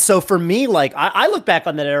and so for me, like, I look back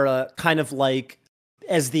on that era kind of like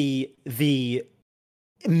as the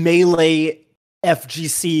Melee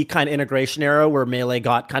FGC kind of integration era where Melee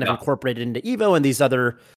got kind of incorporated into Evo and these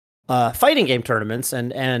other fighting game tournaments,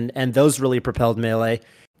 and those really propelled Melee.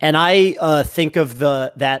 And I think of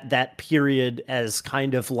that period as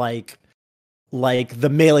kind of like the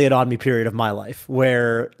Melee It On Me period of my life,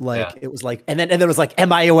 where it was like, and then there was like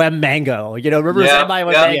MIOM Mango, remember it was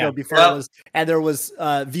MIOM Mango before it was, and there was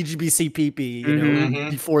VGBC PP,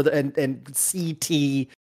 before and CT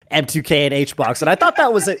M2K and HBox, and I thought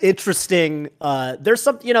that was an interesting. There's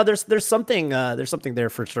some, there's something there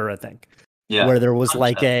for sure. I think, where there was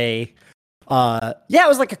like it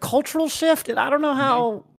was like a cultural shift, and I don't know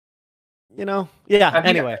how,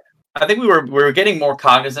 anyway. I think we were getting more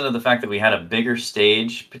cognizant of the fact that we had a bigger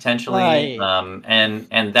stage potentially,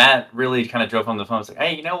 and that really kind of drove home the phone. It's like,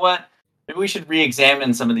 hey, you know what? Maybe we should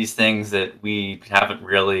re-examine some of these things that we haven't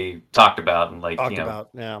really talked about, and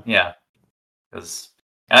because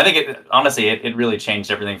I think it really changed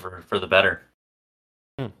everything for the better.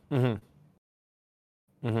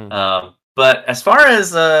 But as far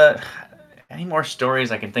as any more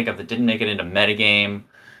stories I can think of that didn't make it into metagame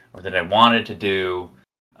or that I wanted to do.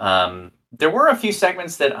 There were a few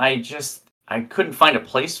segments that I couldn't find a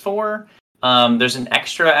place for. There's an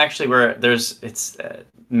extra actually where it's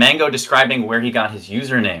Mango describing where he got his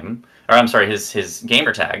username, or I'm sorry, his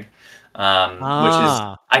gamer tag, which is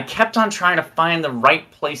I kept on trying to find the right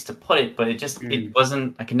place to put it, but it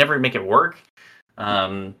wasn't. I could never make it work.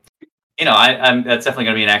 I'm that's definitely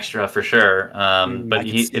going to be an extra for sure. But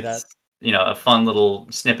it's a fun little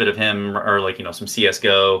snippet of him, or like some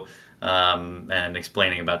CS:GO. And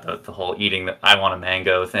explaining about the whole eating that I want a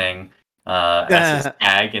mango thing as his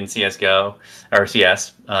tag in CS:GO or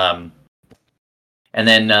CS. And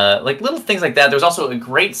then like little things like that. There was also a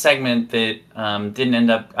great segment that didn't end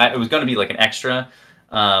up. It was going to be like an extra.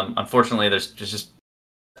 Unfortunately, there's just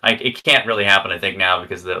it can't really happen. I think now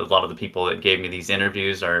because a lot of the people that gave me these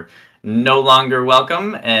interviews are no longer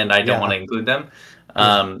welcome, and I don't want to include them.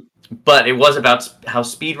 But it was about how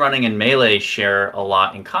speedrunning and Melee share a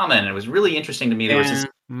lot in common. And it was really interesting to me. There was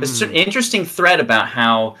this interesting thread about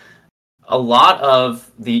how a lot of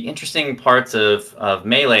the interesting parts of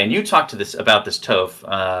Melee, and you talked about this,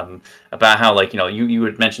 Toph, about how you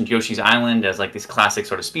had mentioned Yoshi's Island as like this classic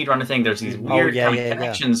sort of speedrunner thing. There's these weird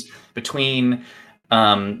connections between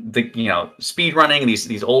the speedrunning,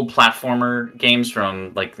 these old platformer games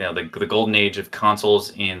from like the golden age of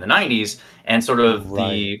consoles in the 90s, and sort of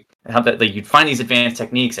how that you'd find these advanced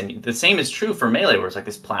techniques, and the same is true for Melee, where it's like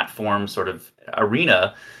this platform sort of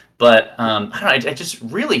arena. But I don't know, it just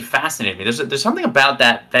really fascinated me. There's something about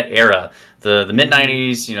that era, the mid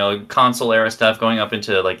 90s, console era stuff, going up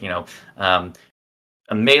into like a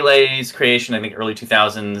Melee's creation, I think early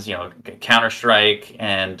 2000s, Counter-Strike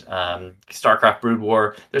and StarCraft Brood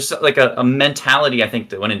War. There's like a mentality, I think,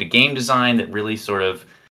 that went into game design that really sort of,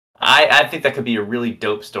 I think that could be a really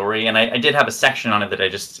dope story. And I did have a section on it that I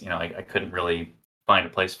just, I couldn't really find a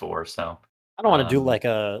place for. So I don't want to do like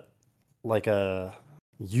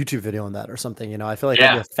YouTube video on that or something. You know, I feel like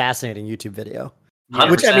that'd be a fascinating YouTube video.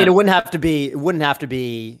 100%. Which I mean, it wouldn't have to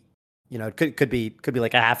be. You know, it could be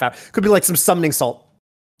like a half hour. Could be like some summoning salt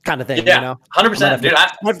kind of thing. Yeah, you know, 100%. Dude, I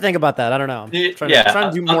have to think about that. I don't know. I'm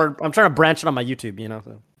trying to do more. I'm trying to branch it on my YouTube. You know.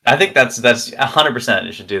 So. I think that's 100%.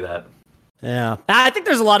 You should do that. Yeah, I think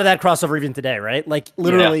there's a lot of that crossover even today, right? Like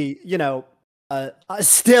literally, you know,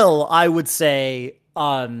 still I would say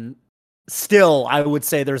there's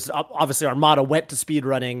obviously Armada went to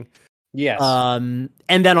speedrunning. Yes. And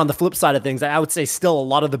then on the flip side of things, I would say still a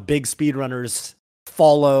lot of the big speedrunners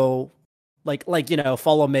follow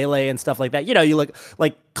follow Melee and stuff like that. You know, you look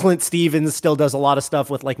like Clint Stevens still does a lot of stuff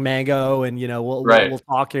with like Mango, and you know, we'll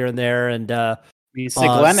talk here and there. And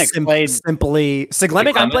Siglemic played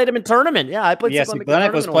Siglemic. I played him in tournament. Yeah, I played. Yeah,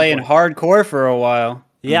 Siglemic was playing hardcore for a while.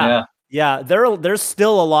 Yeah. There's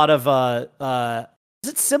still a lot of is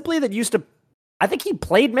it Simply that used to? I think he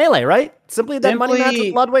played Melee, right? Simply that money match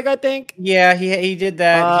with Ludwig, I think. Yeah, he did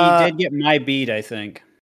that. He did get my beat, I think.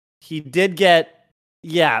 He did get.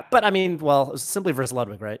 Yeah, but I mean, well, it was Simply versus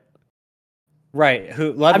Ludwig, right? Right.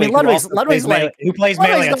 Ludwig's like who plays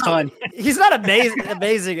Melee a ton. He's not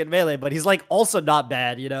amazing at Melee, but he's like also not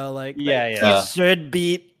bad, you know. Like he should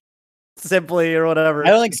beat Simply or whatever. I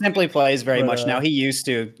don't think Simply plays very much now. He used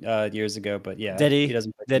to years ago, but yeah. Did he? He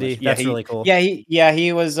doesn't play Did he? Yeah, That's really cool. Yeah,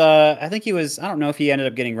 he was. I think he was. I don't know if he ended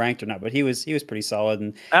up getting ranked or not, but he was pretty solid.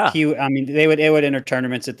 And I mean, they would enter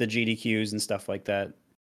tournaments at the GDQs and stuff like that.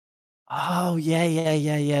 Oh yeah.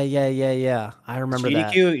 I remember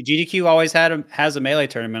that. GDQ always has a Melee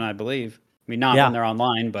tournament, I believe. I mean, not when they're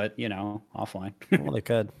online, but you know, offline. Well, they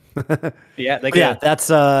could. Yeah, they could. Yeah,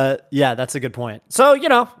 that's a good point. So you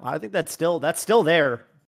know, I think that's still there.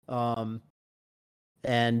 I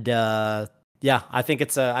think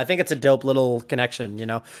it's a dope little connection. You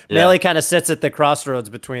know, Melee kind of sits at the crossroads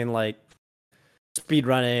between like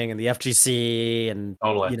speedrunning and the FGC and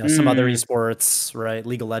you know some other esports, right?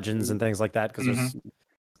 League of Legends and things like that, because there's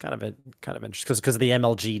kind of interesting because of the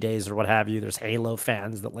MLG days or what have you. There's Halo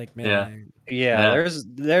fans that like Melee. Yeah.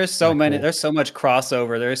 There's so many. There's so much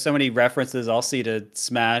crossover. There's so many references I'll see to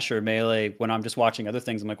Smash or Melee when I'm just watching other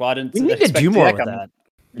things. I'm like, well, I didn't. We need to do more with that.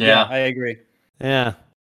 Yeah, I agree. Yeah,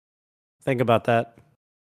 think about that.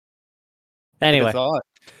 Anyway,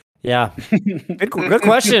 yeah, good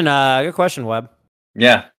question. Good question, Webb.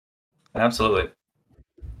 Yeah, absolutely.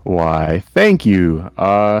 Why? Thank you.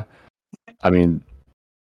 I mean,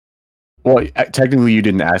 well, technically, you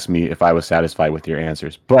didn't ask me if I was satisfied with your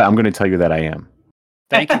answers, but I'm going to tell you that I am.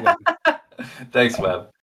 Thank you, Webb. Thanks,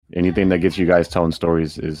 Webb. Anything that gets you guys telling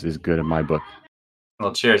stories is good in my book.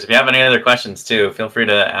 Well, cheers. If you have any other questions too, feel free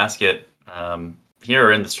to ask it here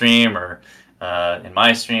or in the stream or in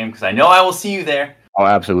my stream, because I know I will see you there. Oh,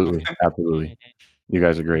 absolutely, absolutely. You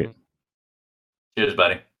guys are great. Cheers,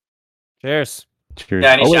 buddy. Cheers. Cheers.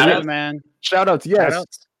 Yeah, any shout-outs, man? Shout-outs, yes.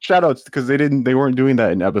 Shout-outs, because they weren't doing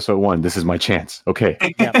that in episode 1. This is my chance. Okay.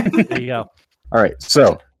 Yeah, there you go. All right.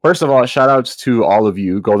 So, first of all, shout-outs to all of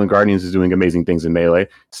you. Golden Guardians is doing amazing things in Melee.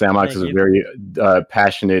 Samox is a very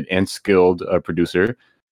passionate and skilled producer.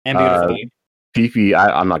 And beautiful. Fifi,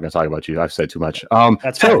 I'm not going to talk about you. I've said too much.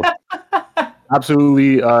 That's so,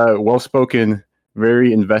 absolutely well-spoken,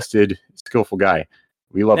 very invested, skillful guy.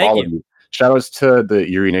 We love all of you. Shoutouts to the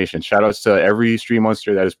Yuri Nation. Shoutouts to every stream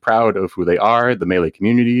monster that is proud of who they are, the Melee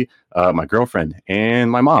community, my girlfriend, and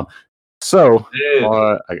my mom. So,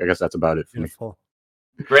 I guess that's about it. Beautiful.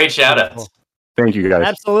 Great shoutouts. Thank you, guys.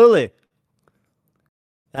 Absolutely.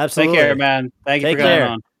 Take care, man. Thank you for coming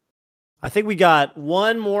on. I think we got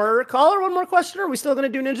one more caller, one more question. Are we still going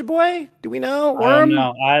to do Ninja Boy? Do we know? I don't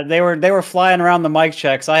know. They were flying around the mic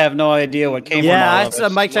checks. I have no idea what came from all I of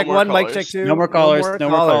said mic check one, mic check two. No more callers. No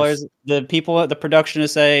more callers. The people at the production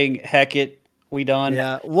is saying, heck it, we done.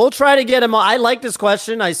 Yeah, we'll try to get him. I like this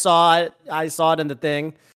question. I saw it in the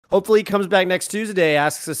thing. Hopefully he comes back next Tuesday,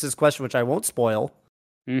 asks us his question, which I won't spoil.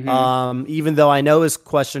 Mm-hmm. Even though I know his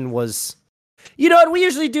question was... You know what? We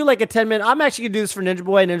usually do like a 10-minute. I'm actually gonna do this for Ninja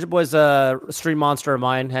Boy. Ninja Boy's a stream monster of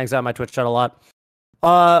mine. Hangs out on my Twitch chat a lot.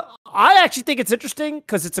 I actually think it's interesting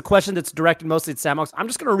because it's a question that's directed mostly at Samox. I'm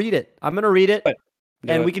just gonna read it.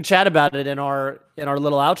 And we can chat about it in our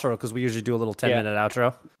little outro because we usually do a little 10-minute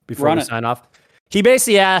outro before we sign off. He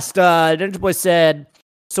basically asked. Ninja Boy said,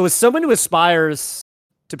 "So as someone who aspires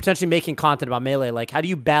to potentially making content about Melee, like how do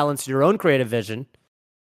you balance your own creative vision?"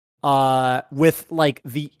 With like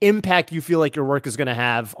the impact you feel like your work is going to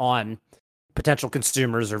have on potential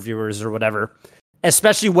consumers or viewers or whatever,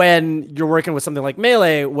 especially when you're working with something like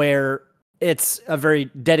Melee, where it's a very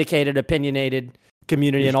dedicated, opinionated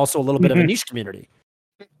community and also a little bit of a niche community.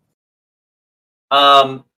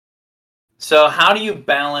 So how do you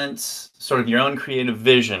balance sort of your own creative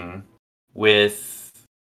vision with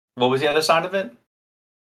what was the other side of it?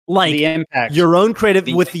 Like the impact. your own creative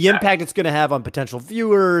The with the impact. impact it's going to have on potential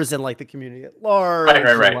viewers and like the community at large. Right.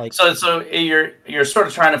 and, like, So you're sort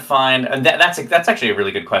of trying to find, and that's actually a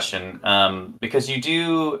really good question, because you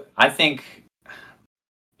do. I think,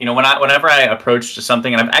 whenever I approached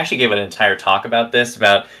something, and I've actually gave an entire talk about this,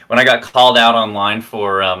 about when I got called out online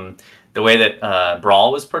for the way that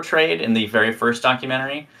Brawl was portrayed in the very first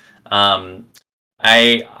documentary. It's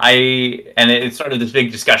sort of this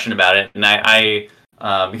big discussion about it, and I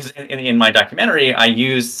because in my documentary I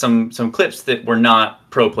used some clips that were not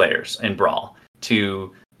pro players in Brawl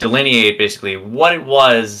to delineate basically what it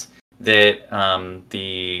was that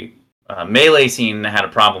the Melee scene had a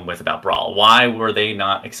problem with about Brawl. Why were they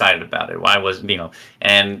not excited about it? Why was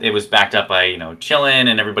and it was backed up by Chillin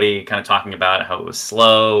and everybody kind of talking about how it was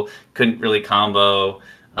slow, couldn't really combo,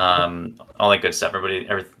 all that good stuff.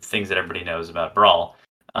 Things that everybody knows about Brawl.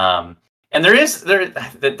 And that's where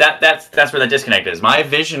that disconnect is. My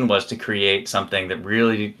vision was to create something that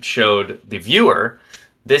really showed the viewer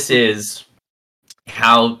this is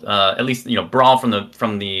how at least Brawl from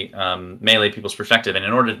the Melee people's perspective. And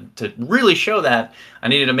in order to really show that, I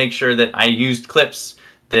needed to make sure that I used clips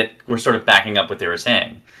that were sort of backing up what they were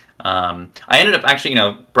saying. I ended up actually,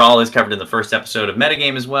 Brawl is covered in the first episode of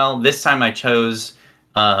Metagame as well. This time I chose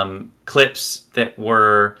clips that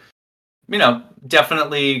were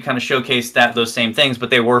definitely kind of showcased those same things, but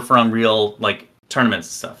they were from real tournaments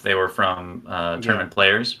and stuff. They were from tournament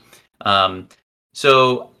players.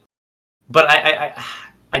 But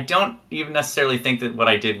I don't even necessarily think that what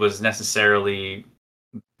I did was necessarily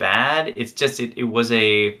bad. It's just it was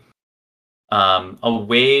a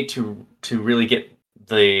way to really get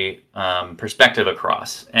the perspective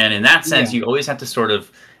across. And in that sense, you always have to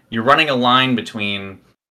you're running a line between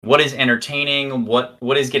what is entertaining,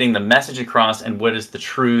 what is getting the message across, and what is the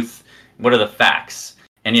truth, what are the facts.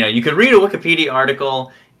 And you could read a Wikipedia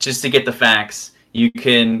article just to get the facts. You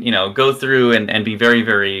can go through and be very,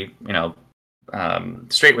 very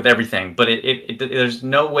straight with everything, but there's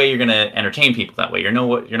no way you're going to entertain people that way. You're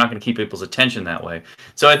not going to keep people's attention that way.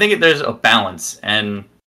 So I think there's a balance, and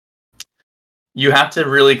you have to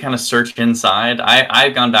really kind of search inside.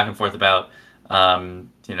 I've gone back and forth about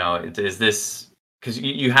is this, because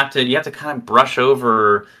you have to kind of brush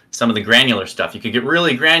over some of the granular stuff. You could get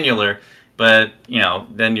really granular, but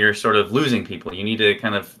then you're sort of losing people. You need to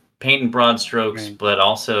kind of paint in broad strokes, but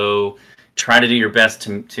also try to do your best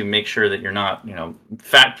to make sure that you're not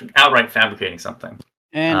outright fabricating something.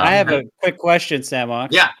 And I have a quick question, Samox.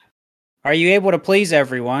 Yeah. Are you able to please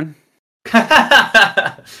everyone?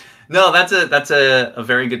 No, that's a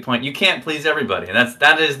very good point. You can't please everybody, and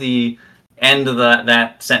that is the end of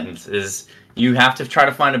that sentence. Is you have to try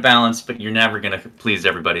to find a balance, but you're never going to please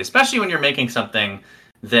everybody, especially when you're making something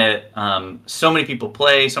that so many people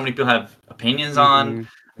play, so many people have opinions on.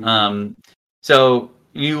 So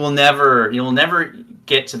you will never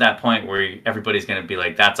get to that point where everybody's going to be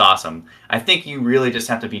like, that's awesome. I think you really just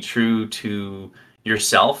have to be true to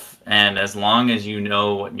yourself, and as long as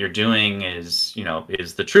what you're doing is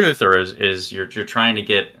the truth, or is you're trying to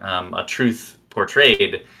get a truth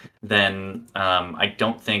portrayed, then I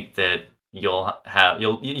don't think that you won't have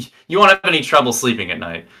any trouble sleeping at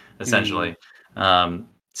night, essentially. But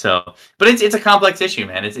it's a complex issue,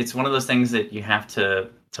 man. It's one of those things that you have to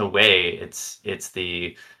weigh. It's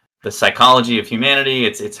the psychology of humanity.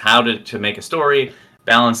 It's how to make a story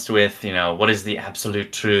balanced with what is the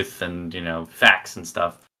absolute truth and facts and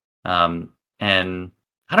stuff. And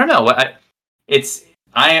I don't know what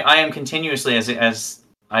I am continuously as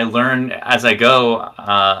I learn as I go.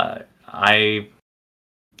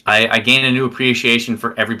 I gain a new appreciation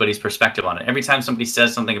for everybody's perspective on it. Every time somebody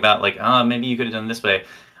says something about maybe you could have done this way,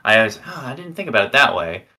 I didn't think about it that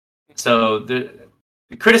way. So the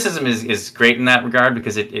criticism is great in that regard,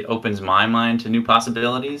 because it opens my mind to new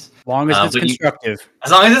possibilities. As long as it's constructive.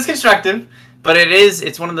 As long as it's constructive. But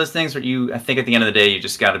it's one of those things where I think at the end of the day, you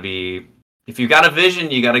just got to be, if you got a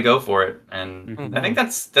vision, you got to go for it. And I think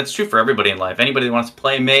that's true for everybody in life. Anybody that wants to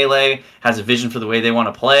play Melee has a vision for the way they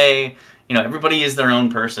want to play. Everybody is their own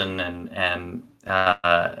person, and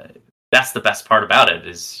that's the best part about it.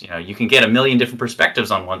 Is you can get a million different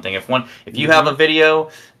perspectives on one thing. If you have a video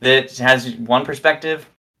that has one perspective,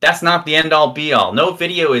 that's not the end all be all. No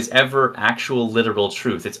video is ever actual literal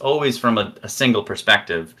truth. It's always from a single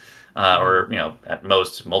perspective, or at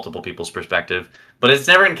most multiple people's perspective. But it's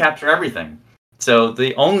never going to capture everything. So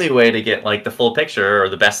the only way to get the full picture, or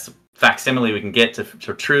the best facsimile we can get to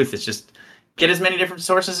truth, is just get as many different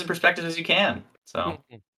sources and perspectives as you can. So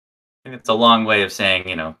I think it's a long way of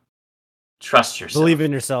saying, Trust yourself. Believe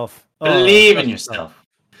in yourself. Believe in yourself.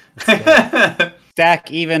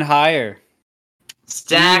 Stack even higher.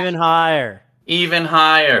 Stack even higher. Even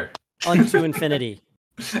higher. Unto infinity.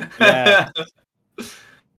 Yeah.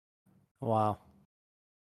 Wow.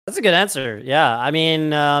 That's a good answer. Yeah. I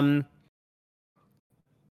mean,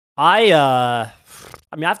 I've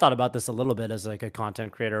thought about this a little bit as like a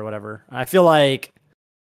content creator or whatever. I feel like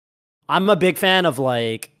I'm a big fan of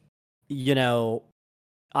like, you know,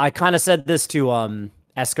 I kind of said this to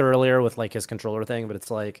Eska earlier with like his controller thing, but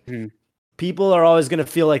it's like people are always going to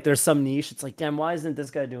feel like there's some niche. It's like, damn, why isn't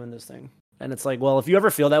this guy doing this thing? And it's like, well, if you ever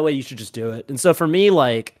feel that way, you should just do it. And so for me,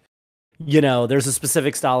 like, you know, there's a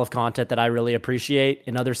specific style of content that I really appreciate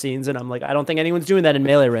in other scenes. And I'm like, I don't think anyone's doing that in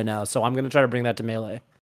Melee right now. So I'm going to try to bring that to Melee.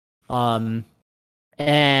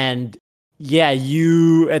 And yeah,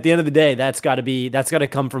 you, at the end of the day, that's got to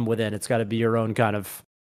come from within. It's got to be your own kind of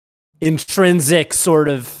intrinsic sort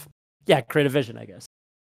of, creative vision, I guess.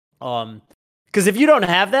 Because if you don't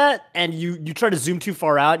have that and you try to zoom too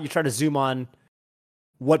far out, you try to zoom on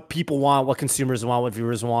what people want, what consumers want, what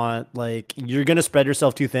viewers want, like you're going to spread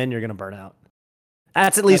yourself too thin, you're going to burn out.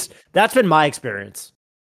 That's been my experience.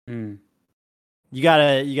 You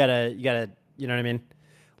gotta, you know what I mean?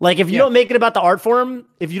 Like if you don't make it about the art form,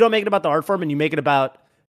 and you make it about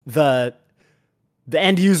the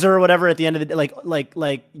end user or whatever at the end of the day,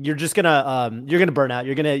 like you're just gonna burn out.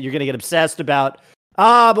 You're gonna get obsessed about,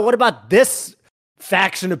 but what about this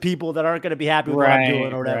faction of people that aren't going to be happy with what I'm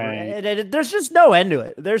doing or whatever. Right. There's just no end to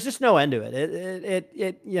it.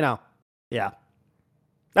 It you know, yeah.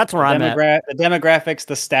 That's where I'm at. The demographics,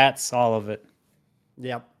 the stats, all of it.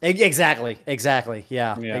 Yeah, exactly.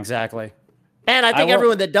 Yeah, exactly. And I think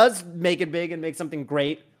everyone that does make it big and make something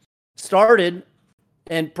great started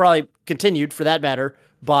and probably continued, for that matter,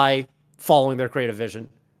 by following their creative vision,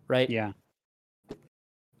 right? Yeah.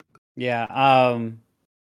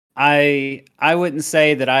 I wouldn't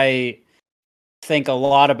say that I think a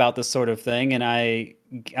lot about this sort of thing, and I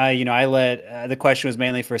let the question was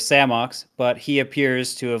mainly for Samox, but he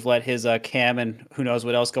appears to have let his Cam and who knows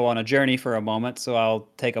what else go on a journey for a moment. So I'll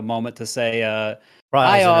take a moment to say, I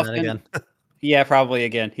often, again. Yeah, probably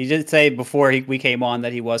again. He did say before we came on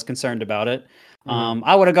that he was concerned about it.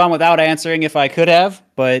 I would have gone without answering if I could have,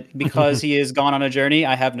 but because he has gone on a journey,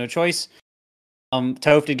 I have no choice.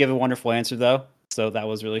 Toph did give a wonderful answer though. So that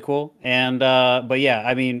was really cool. And, but yeah,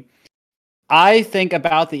 I mean, I think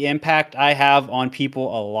about the impact I have on people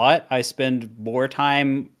a lot. I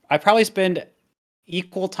probably spend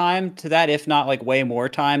equal time to that, if not like way more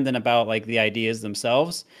time than about like the ideas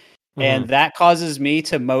themselves. And that causes me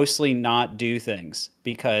to mostly not do things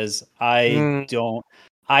because I hate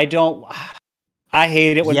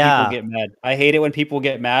it when people get mad. I hate it when people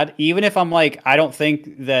get mad. Even if I'm like, I don't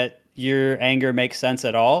think that your anger makes sense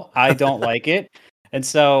at all. I don't like it. And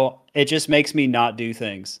so it just makes me not do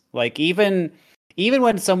things. Like even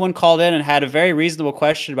when someone called in and had a very reasonable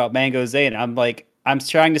question about Mango Zane, I'm like, I'm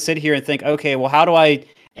trying to sit here and think, okay, well, how do I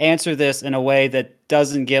answer this in a way that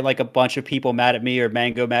doesn't get like a bunch of people mad at me or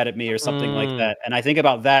Mango mad at me or something like that? And I think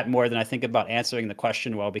about that more than I think about answering the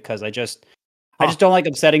question well, because I just don't like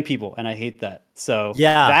upsetting people, and I hate that. So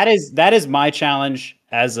that is my challenge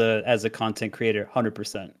as a content creator,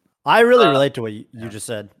 100%. I really relate to what you just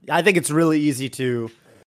said. I think it's really easy to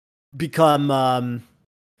become,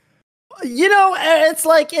 it's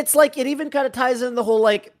like it even kind of ties in the whole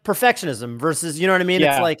like perfectionism versus, you know what I mean?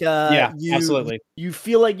 Yeah. It's like, absolutely. You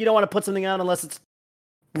feel like you don't want to put something out unless it's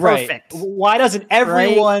perfect. Right. Why doesn't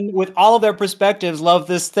everyone with all of their perspectives love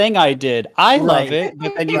this thing I did? I love it,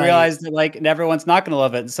 but then you realize that like everyone's not going to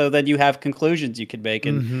love it. And so then you have conclusions you could make.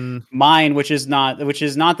 And mine, which is not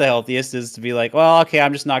the healthiest, is to be like, well, okay,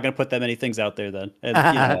 I'm just not going to put that many things out there then. And,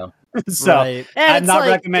 so I'm not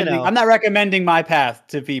recommending. I'm not recommending my path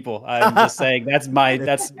to people. I'm just saying that's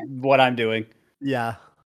what I'm doing. Yeah.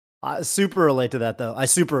 I super relate to that though. I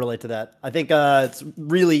think it's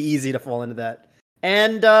really easy to fall into that.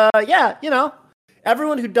 And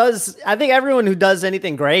everyone who does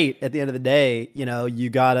anything great at the end of the day, you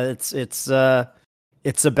gotta.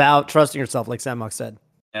 It's about trusting yourself, like Samox said.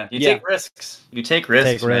 Yeah, take risks. You take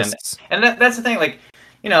risks, man. And that's the thing. Like,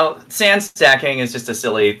 sand stacking is just a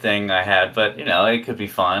silly thing I had, but it could be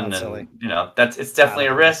fun, and it's definitely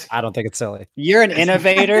a risk. I don't think it's silly. You're an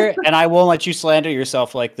innovator, and I won't let you slander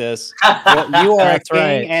yourself like this. You are a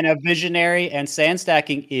king and a visionary, and sand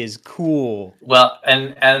stacking is cool. Well,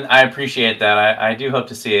 and I appreciate that. I do hope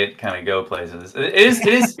to see it kind of go places. It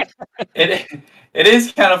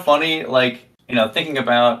is kind of funny, like thinking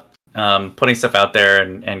about putting stuff out there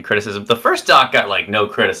and criticism. The first doc got like no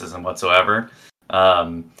criticism whatsoever.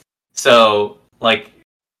 So like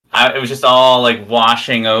it was just all like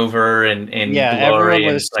washing over in Yeah, glory. everyone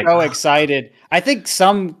And was it's like, so excited. I think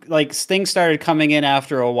some like things started coming in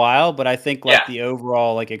after a while, but I think like Yeah. the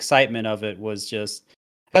overall like excitement of it was just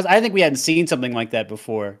because I think we hadn't seen something like that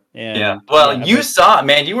before. And yeah. Well, yeah, you but saw it,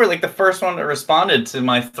 man. You were like the first one that responded to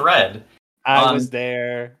my thread. I was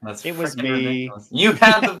there. That's It was freaking me. ridiculous. You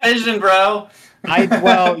had the vision, bro.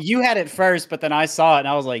 Well, you had it first, but then I saw it and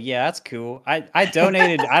I was like, yeah, that's cool. I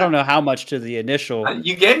donated I don't know how much to the initial.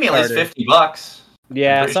 You gave me at least Starter. $50.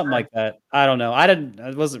 Yeah, pretty something sure. like that. I don't know.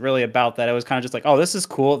 It wasn't really about that. It was kind of just like, oh, this is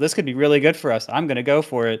cool. This could be really good for us. I'm gonna go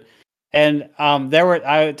for it. And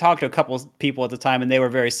I talked to a couple of people at the time, and they were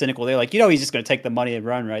very cynical. They were like, he's just gonna take the money and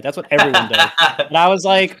run, right? That's what everyone does. And I was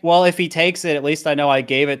like, well, if he takes it, at least I know I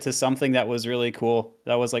gave it to something that was really cool.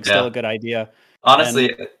 That was like still Yeah. a good idea.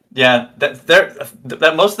 Honestly, yeah,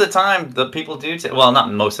 that most of the time the people do. Well,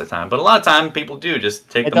 not most of the time, but a lot of time people do just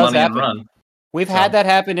take It the does money happen. and run. We've had that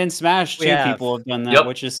happen in Smash We too. have. People have done that, Yep.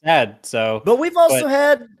 which is sad. So, But we've also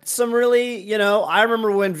had some really, I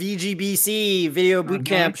remember when VGBC Video Boot Mhm.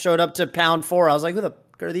 Camp showed up to Pound 4. I was like, who the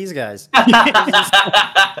fuck are these guys?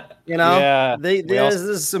 Yeah, this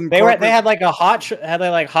is some. they corporate- had like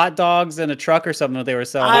hot dogs and a truck or something that they were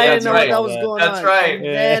selling. I That's didn't know right. what that was going That's on. right. And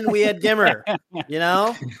Yeah. then we had Gimmer.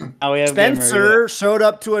 Oh, we have Spencer showed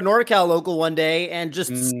up to a NorCal local one day and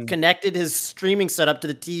just Mm. connected his streaming setup to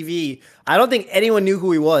the TV. I don't think anyone knew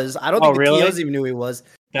who he was. I don't Oh, think the really? TOs even knew who he was.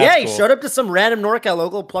 That's yeah, he cool. showed up to some random NorCal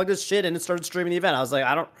local, plugged his shit in, and started streaming the event. I was like,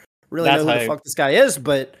 I don't really That's know who the hype. fuck this guy is,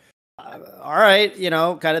 but all right,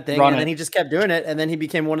 kind of thing. Run and it. then he just kept doing it, and then he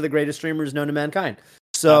became one of the greatest streamers known to mankind.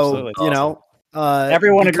 So, Absolutely.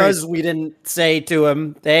 everyone agrees. because we didn't say to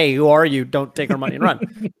him, "Hey, who are you? Don't take our money and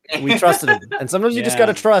run." We trusted him, and sometimes you just Yeah.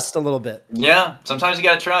 got to trust a little bit. Yeah, sometimes you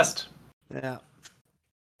gotta trust. Yeah.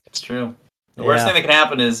 It's true. The worst Yeah. thing that can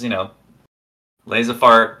happen is, lays a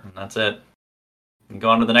fart, and that's it. And go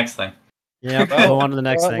on to the next thing. Yeah, go on to the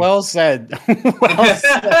next thing. Well said. Well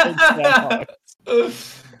said.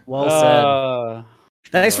 Well said.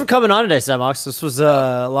 Thanks for coming on today, Semox. This was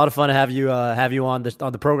a lot of fun to have you on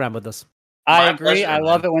the program with us. I My agree. pleasure, I man.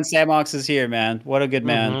 love it when Samox is here, man. What a good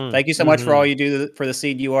man. Mhm, Thank you so much for mhm. all you do for the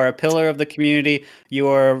scene. You are a pillar of the community. You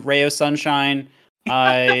are a ray of sunshine. You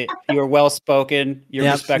are well spoken. Your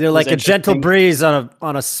Yeah, respect. you're was like a gentle interesting. breeze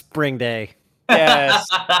on a spring day. Yes.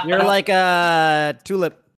 You're like a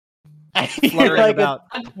tulip You're fluttering like about.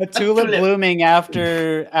 a tulip blooming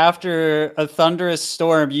after a thunderous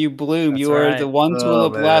storm. You bloom. That's You are right. the one Oh,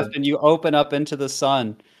 tulip man. left, and you open up into the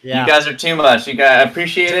sun. Yeah. You guys are too much. I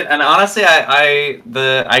appreciate it, and honestly,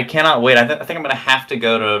 I cannot wait. I think I'm gonna have to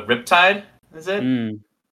go to Riptide. Is it? Mm,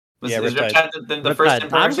 Was, yeah, is Riptide. Riptide the first?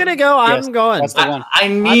 Riptide. I'm gonna go. Yes, I'm going. that's the one. I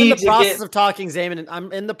I'm in need the to process get. of talking Zayn.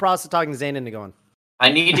 I'm in the process of talking Zayn into going. I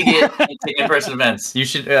need to get into in-person events. You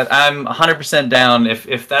should. I'm 100% down.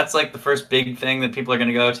 If that's like the first big thing that people are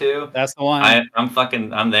gonna go to, That's the one.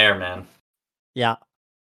 I'm there, man. Yeah.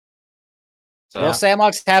 So Will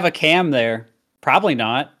Samox have a cam there? Probably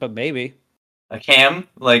not, but maybe. a cam,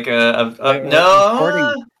 like Like, no,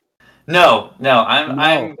 recording. no. No.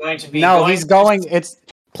 I'm going to be. No, he's going. It's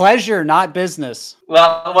pleasure, not business.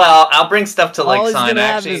 Well, I'll bring stuff to like All he's sign. gonna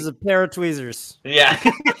have Actually, is a pair of tweezers. yeah,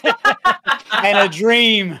 And a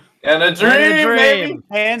dream. and a dream, And a dream. baby.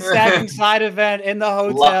 Hand stacking side event in the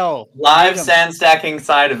hotel. Live Freedom. sand stacking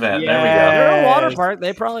side event. Yeah. They're a water Yes. park.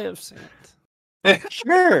 They probably have seen it.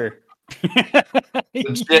 Sure. There we go.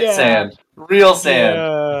 Legit sand, real sand.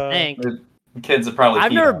 Yeah. Thank. The kids have probably.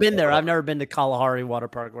 I've peed never on been it. there. I've never been to Kalahari Water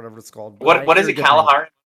Park, whatever it's called. but What is hear it, good things. Kalahari?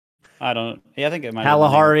 I don't. Yeah, I think it might.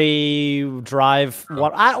 Kalahari Drive.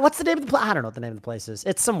 What's the name of the place? I don't know what the name of the place is.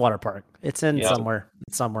 It's some water park. It's in Yeah. somewhere.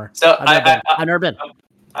 It's somewhere. So I've never been.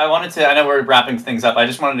 I wanted to. I know we're wrapping things up. I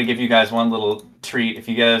just wanted to give you guys one little treat. If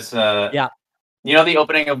you guys, Yeah. you know the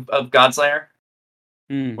opening of Godslayer,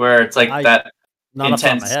 Mm. where it's like that Not off the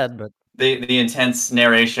top of intense- my head, but the intense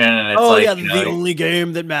narration, and it's oh like yeah, you know, the only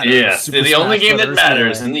game that matters. yeah, Super the only Smash game that Brothers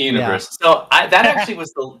matters Melee. in the Yeah. universe. So that actually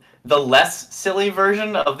was the less silly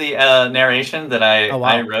version of the narration that Oh, wow.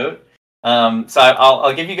 I wrote. So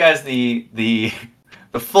I'll give you guys the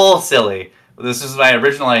full silly. This is my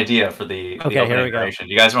original idea for the Okay, here opening we go. narration.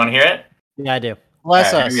 You guys want to hear it? Yeah, I do.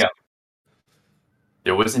 Bless Alright, us. here we go.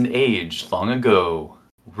 There was an age long ago,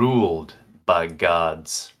 ruled by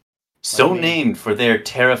gods, so What do you mean? named for their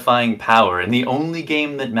terrifying power in the only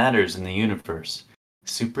game that matters in the universe,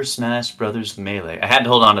 Super Smash Brothers Melee. I had to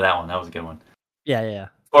hold on to that one. That was a good one. Yeah.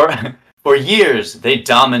 For years, they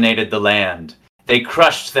dominated the land. They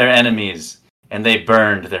crushed their enemies, and they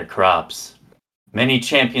burned their crops. Many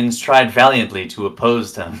champions tried valiantly to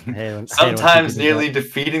oppose them, I hate when sometimes people do nearly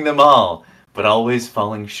defeating them all. but always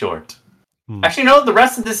falling short. Hmm. Actually, no, the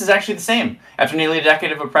rest of this is actually the same. After nearly a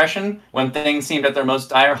decade of oppression, when things seemed at their most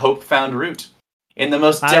dire, hope found root. In the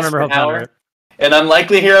most I remember desperate Hope Found hour, Root. an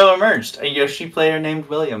unlikely hero emerged, a Yoshi player named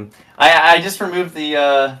William. I just removed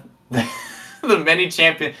the the many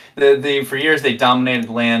champion. For years they dominated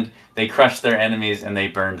the land, they crushed their enemies, and they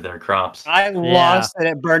burned their crops. I lost it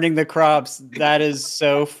at burning the crops. That is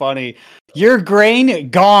so funny. Your grain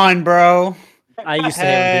gone, bro. I used to hate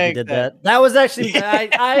when Heck people did that. That was actually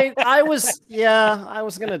I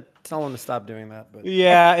was gonna tell him to stop doing that, but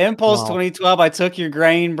Yeah, Impulse Wow. 2012. I took your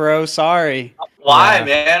grain, bro. Sorry. Why, Yeah.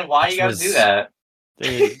 man? Why you gotta was- do that?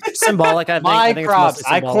 dude, symbolic. I think. I My think crops. It's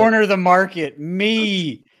mostly I symbolic. corner the market.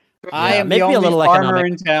 Me. I Yeah, am make the me a only little farmer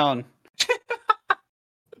economic. in town.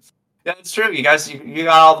 Yeah, it's true. You guys, you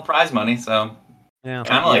got all the prize money, so Yeah.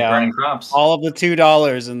 kind of like Yeah. burning crops. All of the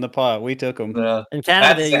 $2 in the pot. We took them. In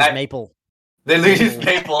Canada, they That's- use maple They lose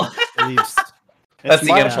maple. leaves. That's It's the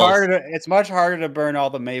much impulse. harder. It's much harder to burn all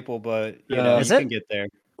the maple, but you know Is you it? can get there.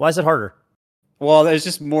 Why is it harder? Well, there's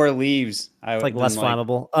just more leaves. It's like less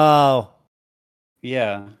flammable. Oh,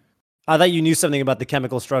 Yeah, I thought you knew something about the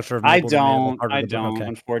chemical structure of I maple. that made it don't. harder I to burn. don't. Okay.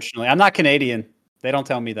 Unfortunately, I'm not Canadian. They don't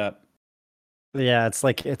tell me that. Yeah, it's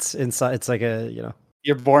like it's inside. It's like a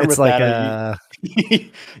You're born it's with like that. a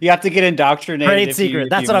You have to get indoctrinated. trade if you- secret. if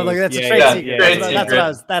That's you what I'm move. looking. That's a Yeah, trade yeah, secret. yeah, Trade That's yeah,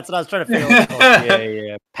 what that's what I was trying to figure out. yeah,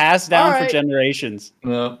 yeah. Passed down All for right. generations.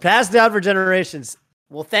 No. Passed down for generations.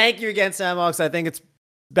 Well, thank you again, Samox. I think it's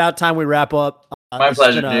about time we wrap up. My It's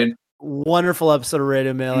pleasure, been a dude. Wonderful episode of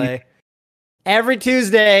Radio Melee. Every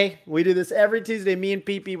Tuesday, we do this every Tuesday. Me and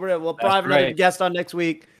PP, we'll probably have another right. guest on next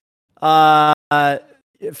week.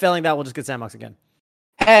 Failing that, we'll just get Samox again.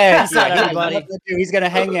 Hey, Peace out, everybody. He's gonna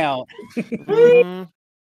hang out. Mhm.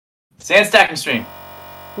 Sand stacking stream.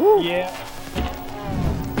 Woo. Yeah.